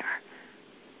wrong here.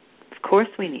 Of course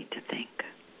we need to think.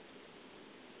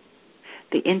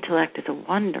 The intellect is a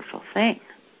wonderful thing,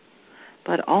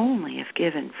 but only if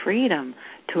given freedom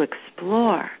to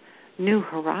explore new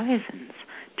horizons,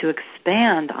 to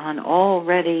expand on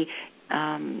already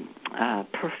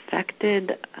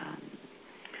perfected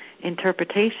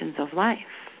interpretations of life.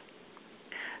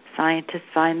 Scientists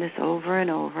find this over and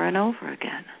over and over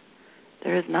again.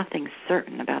 There is nothing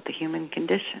certain about the human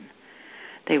condition.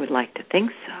 They would like to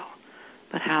think so,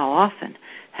 but how often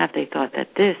have they thought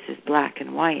that this is black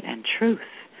and white and truth,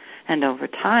 and over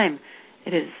time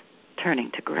it is turning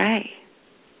to gray,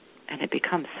 and it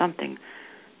becomes something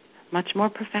much more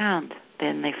profound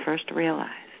than they first realized.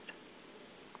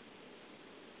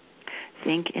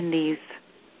 Think in these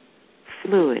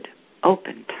fluid,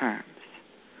 open terms,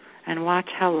 and watch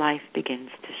how life begins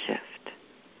to shift.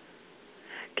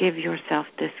 Give yourself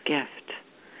this gift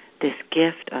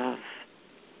of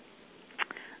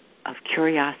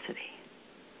curiosity,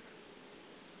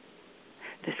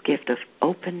 this gift of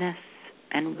openness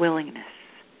and willingness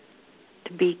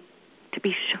to be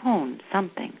shown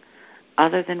something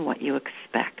other than what you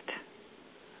expect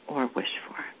or wish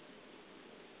for.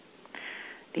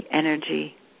 The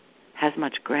energy has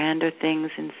much grander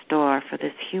things in store for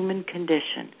this human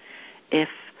condition if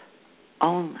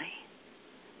only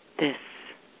this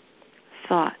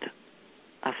thought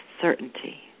of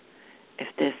certainty, if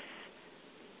this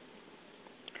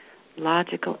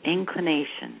logical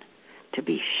inclination to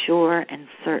be sure and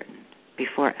certain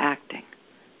before acting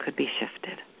could be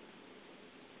shifted.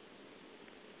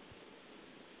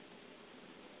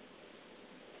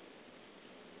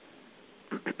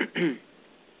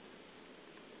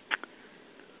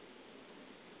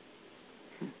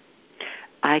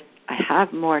 I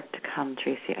have more to come,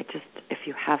 Tracy. If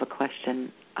you have a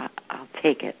question, I'll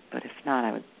take it. But if not,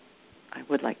 I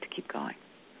would like to keep going.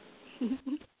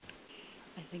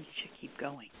 I think you should keep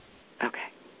going. Okay.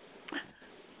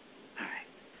 All right.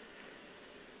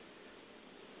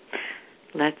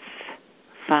 Let's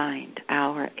find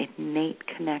our innate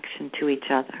connection to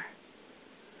each other.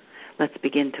 Let's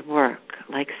begin to work,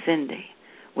 like Cindy,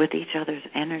 with each other's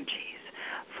energies.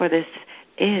 For this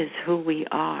is who we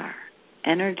are,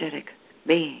 energetic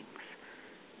beings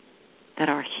that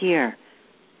are here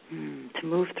to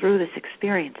move through this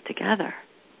experience together.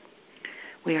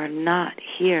 We are not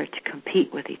here to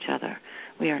compete with each other.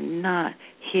 We are not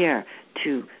here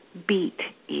to beat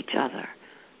each other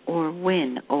or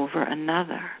win over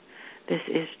another. This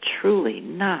is truly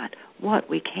not what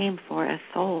we came for as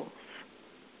souls.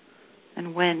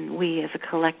 And when we as a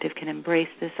collective can embrace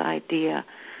this idea,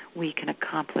 we can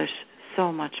accomplish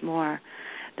so much more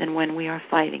than when we are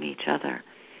fighting each other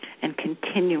and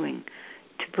continuing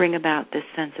to bring about this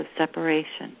sense of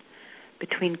separation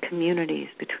between communities,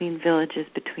 between villages,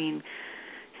 between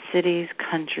cities,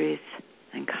 countries,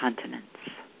 and continents.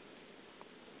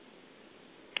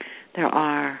 There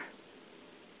are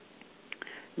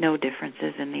no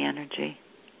differences in the energy.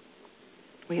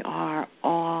 We are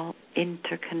all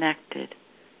interconnected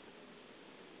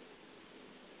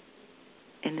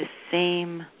in the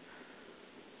same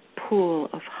pool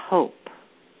of hope.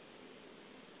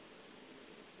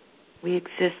 We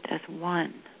exist as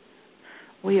one.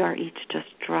 We are each just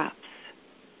drops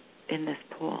in this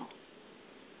pool.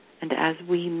 And as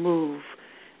we move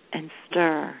and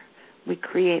stir, we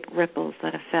create ripples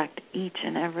that affect each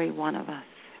and every one of us.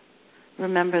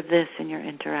 Remember this in your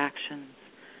interactions.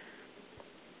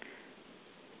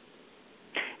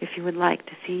 If you would like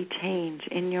to see change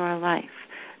in your life,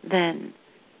 then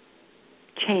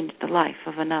change the life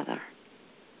of another.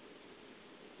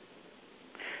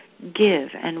 Give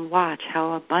and watch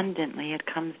how abundantly it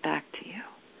comes back to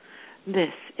you.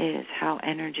 This is how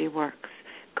energy works.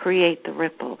 Create the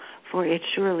ripple, for it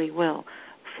surely will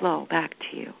flow back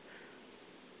to you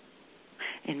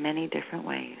in many different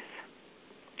ways,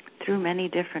 through many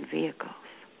different vehicles.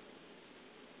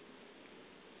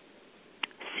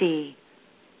 See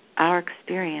our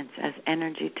experience as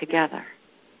energy together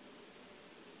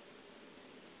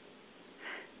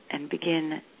and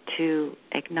begin to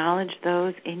acknowledge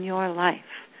those in your life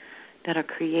that are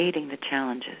creating the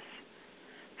challenges,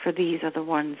 for these are the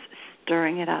ones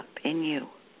stirring it up in you.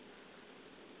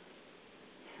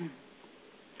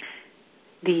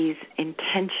 These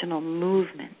intentional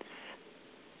movements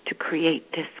to create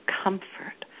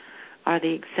discomfort are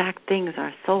the exact things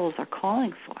our souls are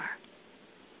calling for.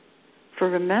 For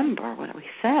remember what we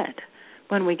said,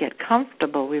 when we get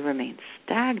comfortable, we remain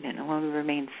stagnant. And when we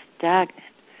remain stagnant,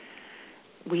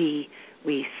 we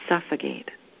suffocate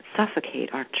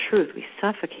our truth. We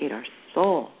suffocate our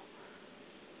soul.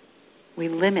 We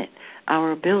limit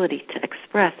our ability to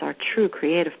express our true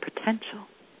creative potential.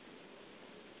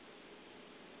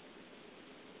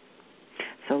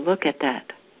 So look at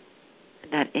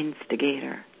that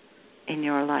instigator in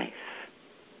your life.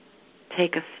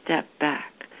 Take a step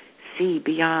back. See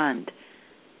beyond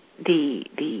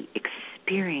the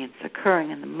experience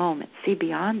occurring in the moment. See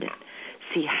beyond it.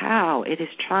 See how it is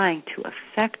trying to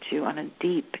affect you on a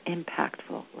deep,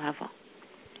 impactful level.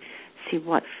 See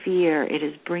what fear it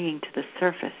is bringing to the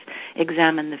surface.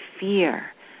 Examine the fear,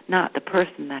 not the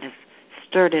person that has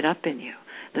stirred it up in you.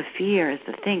 The fear is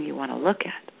the thing you want to look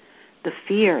at. The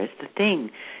fear is the thing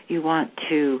you want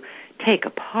to take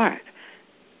apart,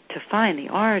 to find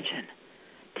the origin,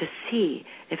 to see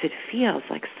if it feels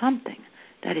like something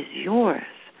that is yours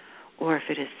or if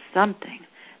it is something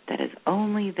that is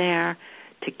only there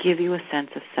to give you a sense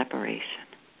of separation.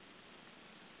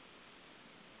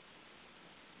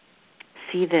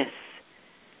 See this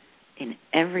in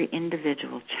every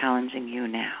individual challenging you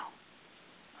now.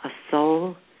 A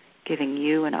soul giving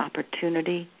you an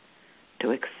opportunity to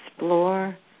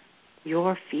explore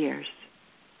your fears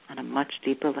on a much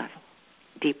deeper level.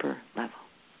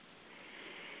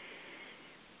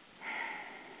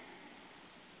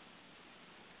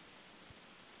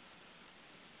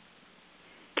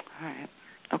 All right.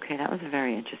 Okay, that was a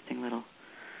very interesting little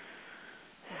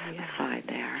aside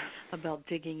there. About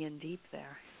digging in deep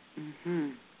there. Mm-hmm.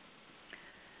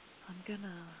 I'm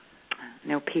gonna...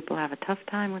 No, people have a tough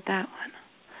time with that one.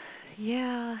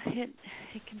 Yeah, it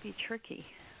can be tricky.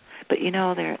 But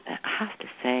I have to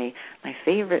say, my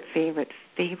favorite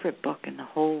book in the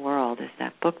whole world is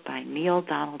that book by Neil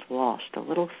Donald Walsh, The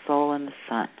Little Soul in the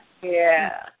Sun. Yeah.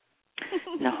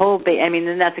 And the whole,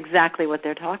 and that's exactly what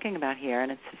they're talking about here,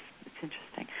 and it's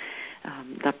interesting.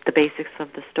 The basics of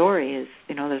the story is,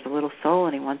 there's a little soul,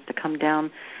 and he wants to come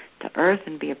down to earth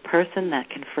and be a person that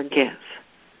can forgive.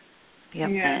 Yep.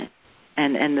 Yeah.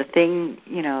 And the thing,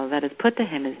 that is put to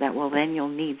him is that, well, then you'll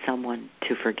need someone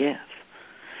to forgive.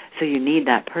 So you need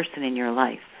that person in your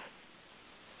life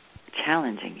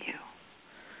challenging you,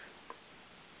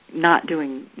 not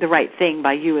doing the right thing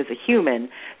by you as a human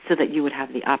so that you would have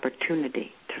the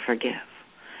opportunity to forgive.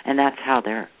 And that's how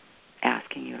they're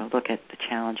asking you to look at the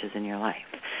challenges in your life.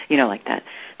 Like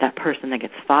that person that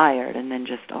gets fired and then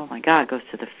just, oh my God, goes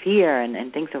to the fear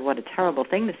and thinks of what a terrible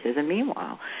thing this is. And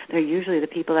meanwhile, they're usually the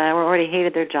people that already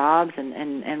hated their jobs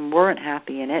and weren't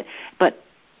happy in it, but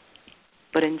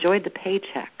enjoyed the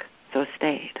paycheck, so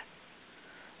stayed.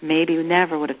 maybe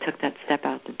never would have took that step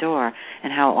out the door,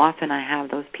 and how often I have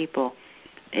those people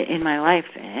in my life,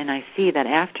 and I see that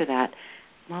after that,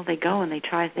 well, they go and they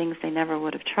try things they never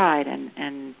would have tried,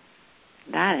 and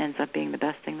that ends up being the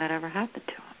best thing that ever happened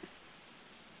to them.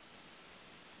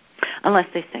 Unless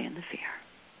they stay in the fear.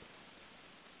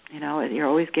 You know, you're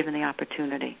always given the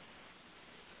opportunity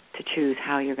to choose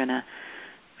how you're gonna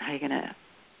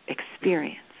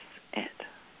experience it,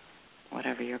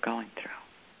 whatever you're going through.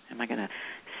 Am I gonna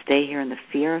stay here in the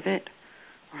fear of it,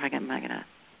 or am I gonna,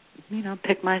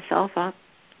 pick myself up,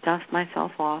 dust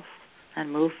myself off,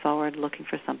 and move forward looking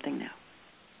for something new?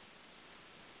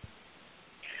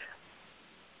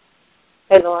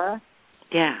 Hey, Laura?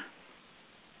 Yeah.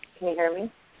 Can you hear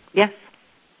me? Yes.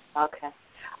 Okay.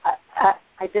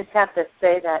 I just have to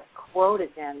say that quote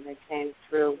again that came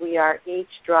through. We are each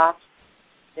drops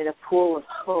in a pool of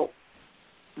hope.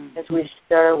 Mm-hmm. As we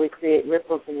stir, we create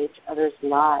ripples in each other's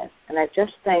lives. And I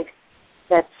just think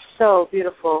that's so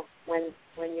beautiful when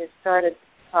you started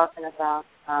talking about,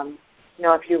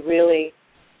 if you really,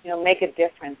 make a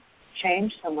difference,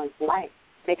 change someone's life,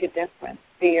 make a difference,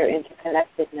 be your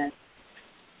interconnectedness.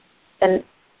 And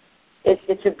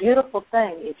it's a beautiful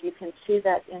thing if you can see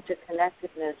that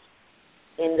interconnectedness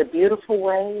in the beautiful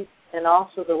ways and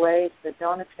also the ways that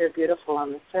don't appear beautiful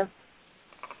on the surface.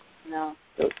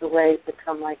 The ways that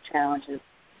come like challenges.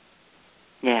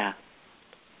 Yeah.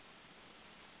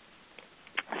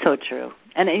 So true.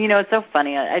 And it's so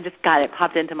funny. I just got it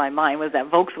popped into my mind was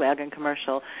that Volkswagen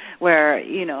commercial where,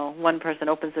 one person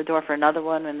opens the door for another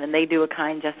one and then they do a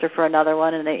kind gesture for another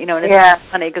one. And, and it's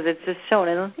funny because it's just shown.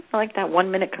 And I like that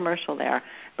 1-minute commercial there.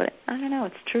 But I don't know.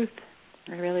 It's truth.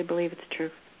 I really believe it's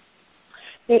truth.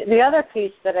 The other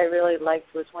piece that I really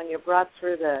liked was when you brought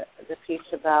through the piece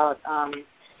about,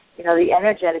 the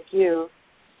energetic you,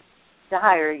 the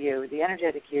higher you, the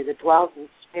energetic you that dwells in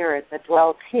spirit, that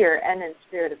dwells here and in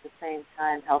spirit at the same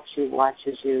time, helps you,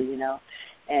 watches you,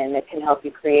 and it can help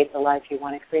you create the life you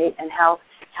want to create. And how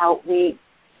we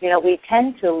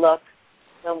tend to look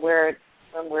when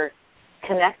we're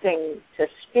connecting to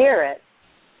spirit,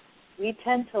 we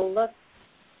tend to look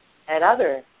at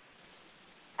other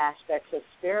aspects of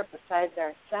spirit besides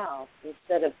ourselves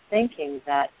instead of thinking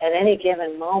that at any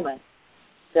given moment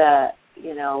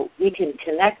we can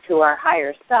connect to our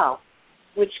higher self,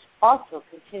 which also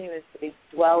continuously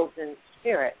dwells in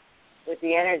spirit with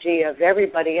the energy of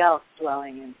everybody else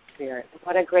dwelling in spirit.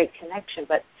 What a great connection.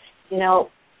 But,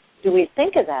 do we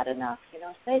think of that enough?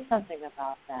 Say something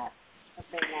about that,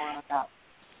 something more about.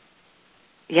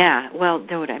 Yeah, well,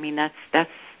 dude, that's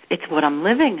it's what I'm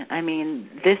living.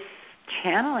 This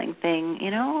channeling thing,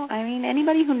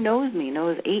 anybody who knows me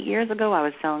knows 8 years ago I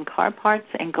was selling car parts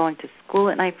and going to school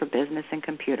at night for business and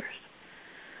computers.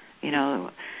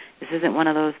 This isn't one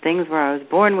of those things where I was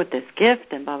born with this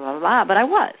gift and blah, blah, blah, but I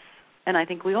was. And I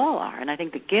think we all are. And I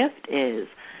think the gift is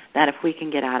that if we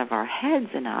can get out of our heads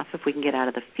enough, if we can get out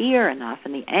of the fear enough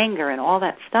and the anger and all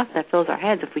that stuff that fills our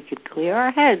heads, if we could clear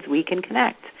our heads, we can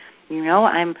connect.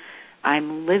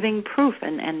 I'm living proof,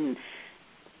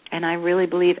 and I really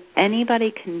believe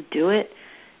anybody can do it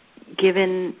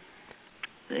given,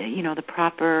 the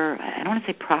proper, I don't want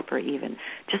to say proper even,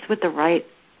 just with the right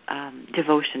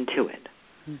devotion to it.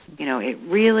 Mm-hmm. It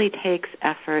really takes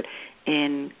effort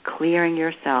in clearing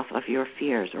yourself of your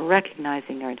fears,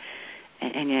 recognizing your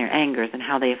angers and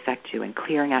how they affect you, and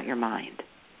clearing out your mind.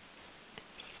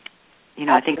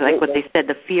 I think like what they said,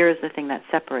 the fear is the thing that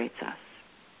separates us.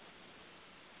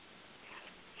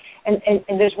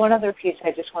 And there's one other piece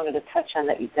I just wanted to touch on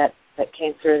that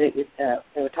came through that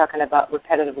they were talking about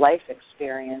repetitive life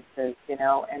experiences,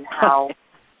 and how,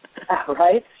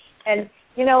 right? And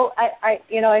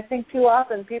I think too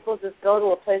often people just go to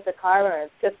a place of karma and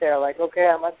sit there like, okay,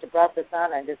 I must have brought this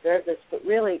on, I deserve this. But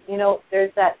really,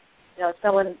 there's that,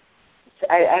 someone,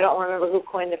 I don't remember who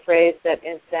coined the phrase that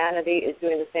insanity is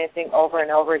doing the same thing over and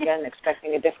over again,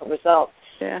 expecting a different result.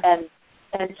 Yeah.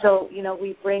 And so,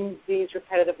 we bring these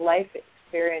repetitive life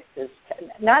experiences,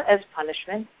 not as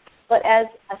punishment, but as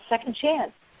a second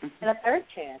chance, and a third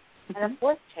chance, and a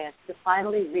fourth chance to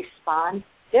finally respond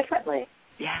differently.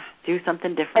 Yeah, do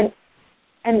something different.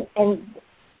 And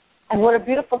what a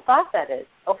beautiful thought that is.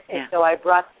 Okay, yeah. So I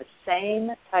brought the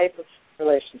same type of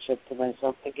relationship to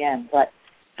myself again, but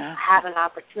have an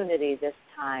opportunity this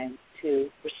time to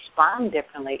respond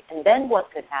differently, and then what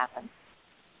could happen?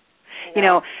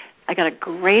 I got a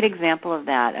great example of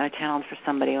that. I channeled for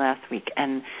somebody last week,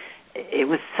 and it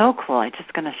was so cool. I'm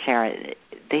just going to share it.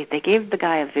 They gave the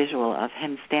guy a visual of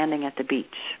him standing at the beach,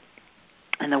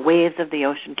 and the waves of the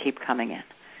ocean keep coming in.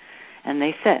 And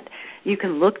they said, you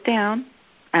can look down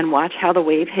and watch how the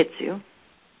wave hits you,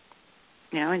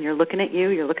 And you're looking at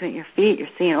you're looking at your feet, you're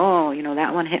seeing,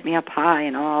 that one hit me up high,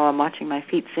 and I'm watching my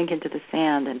feet sink into the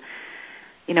sand, and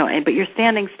but you're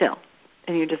standing still,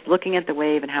 and you're just looking at the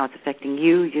wave and how it's affecting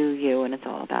you, and it's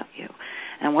all about you.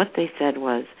 And what they said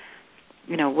was,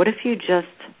 what if you just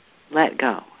let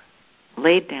go,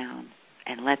 laid down,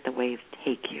 and let the wave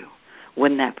take you?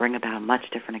 Wouldn't that bring about a much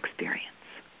different experience?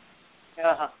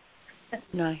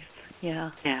 Nice.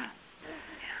 Yeah. Yeah.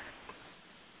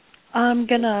 I'm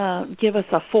going to give us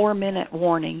a 4-minute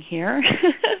warning here.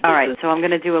 All right, so I'm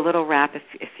going to do a little wrap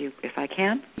if I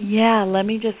can. Yeah, let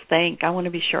me just I want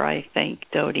to be sure I thank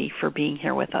Dodie for being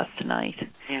here with us tonight.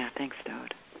 Yeah, thanks,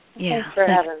 Dode. Yeah, thanks for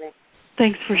having me.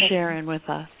 Thanks for sharing with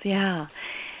us. Yeah.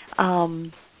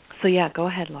 Go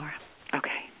ahead, Laura. Okay.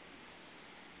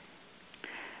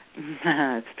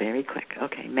 It's very quick.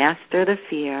 Okay, master the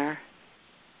fear,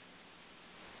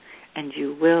 and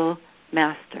you will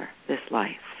master this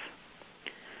life.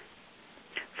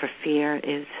 For fear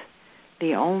is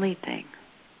the only thing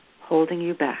holding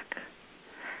you back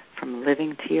from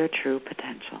living to your true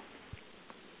potential.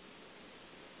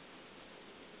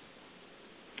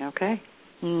 Okay?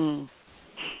 I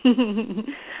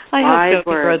hope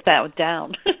Dodie wrote that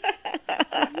down.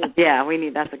 Yeah,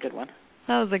 that's a good one.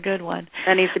 That was a good one.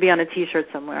 That needs to be on a T-shirt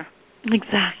somewhere.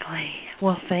 Exactly.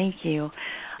 Well, thank you.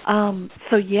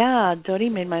 Dodie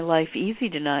made my life easy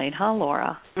tonight, huh,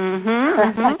 Laura?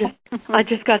 Mm-hmm. I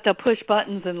just got to push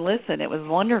buttons and listen. It was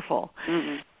wonderful.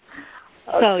 Mm-hmm.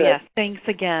 Thanks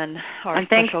again. And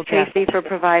thanks, Tracy, for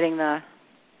providing the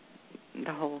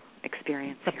whole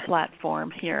experience. The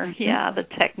platform here. Yeah, the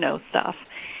techno stuff.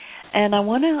 And I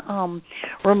want to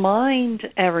remind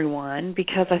everyone,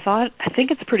 because I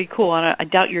think it's pretty cool, and I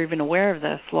doubt you're even aware of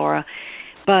this, Laura,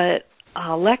 but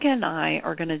Lecca and I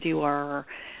are going to do our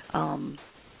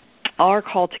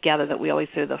call together that we always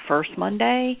do the first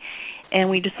Monday, and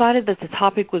we decided that the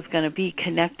topic was going to be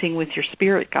connecting with your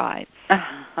spirit guides.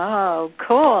 Oh,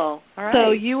 cool. All right.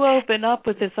 So you open up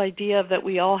with this idea that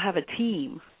we all have a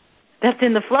team. That's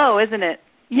in the flow, isn't it?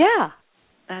 Yeah.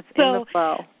 That's in the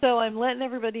flow. So I'm letting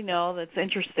everybody know that's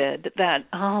interested that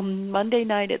Monday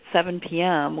night at 7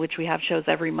 p.m., which we have shows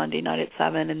every Monday night at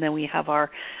 7, and then we have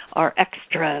our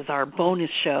extras, our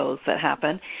bonus shows that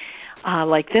happen,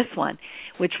 like this one,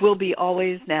 which will be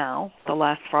always now, the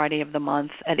last Friday of the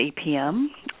month at 8 p.m.,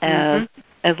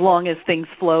 as long as things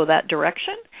flow that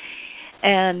direction.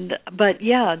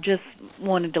 Just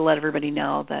wanted to let everybody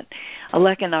know that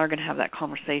Alec and I are going to have that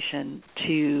conversation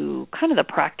to kind of the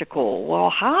practical,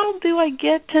 how do I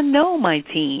get to know my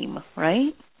team,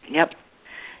 right? Yep.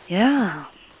 Yeah.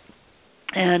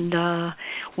 And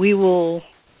we will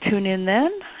tune in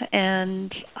then,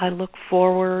 and I look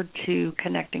forward to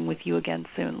connecting with you again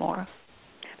soon, Laura.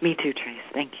 Me too, Trace.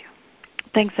 Thank you.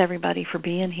 Thanks, everybody, for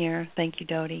being here. Thank you,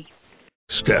 Dodie.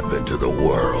 Step into the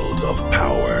world of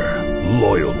power,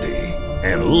 loyalty,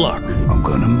 and luck. I'm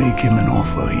gonna make him an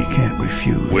offer he can't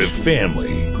refuse. With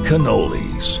family,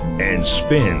 cannolis, and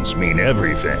spins mean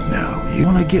everything. Now, you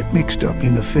wanna get mixed up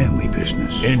in the family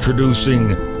business. Introducing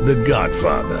The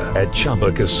Godfather at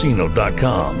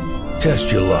ChumbaCasino.com. Test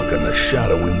your luck in the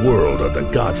shadowy world of The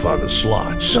Godfather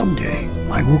slot. Someday,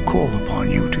 I will call upon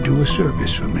you to do a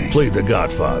service for me. Play The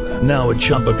Godfather, now at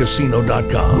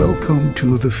ChumbaCasino.com. Welcome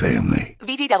to the family.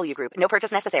 VGW Group. No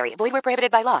purchase necessary. Void where prohibited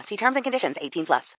by law. See terms and conditions. 18+.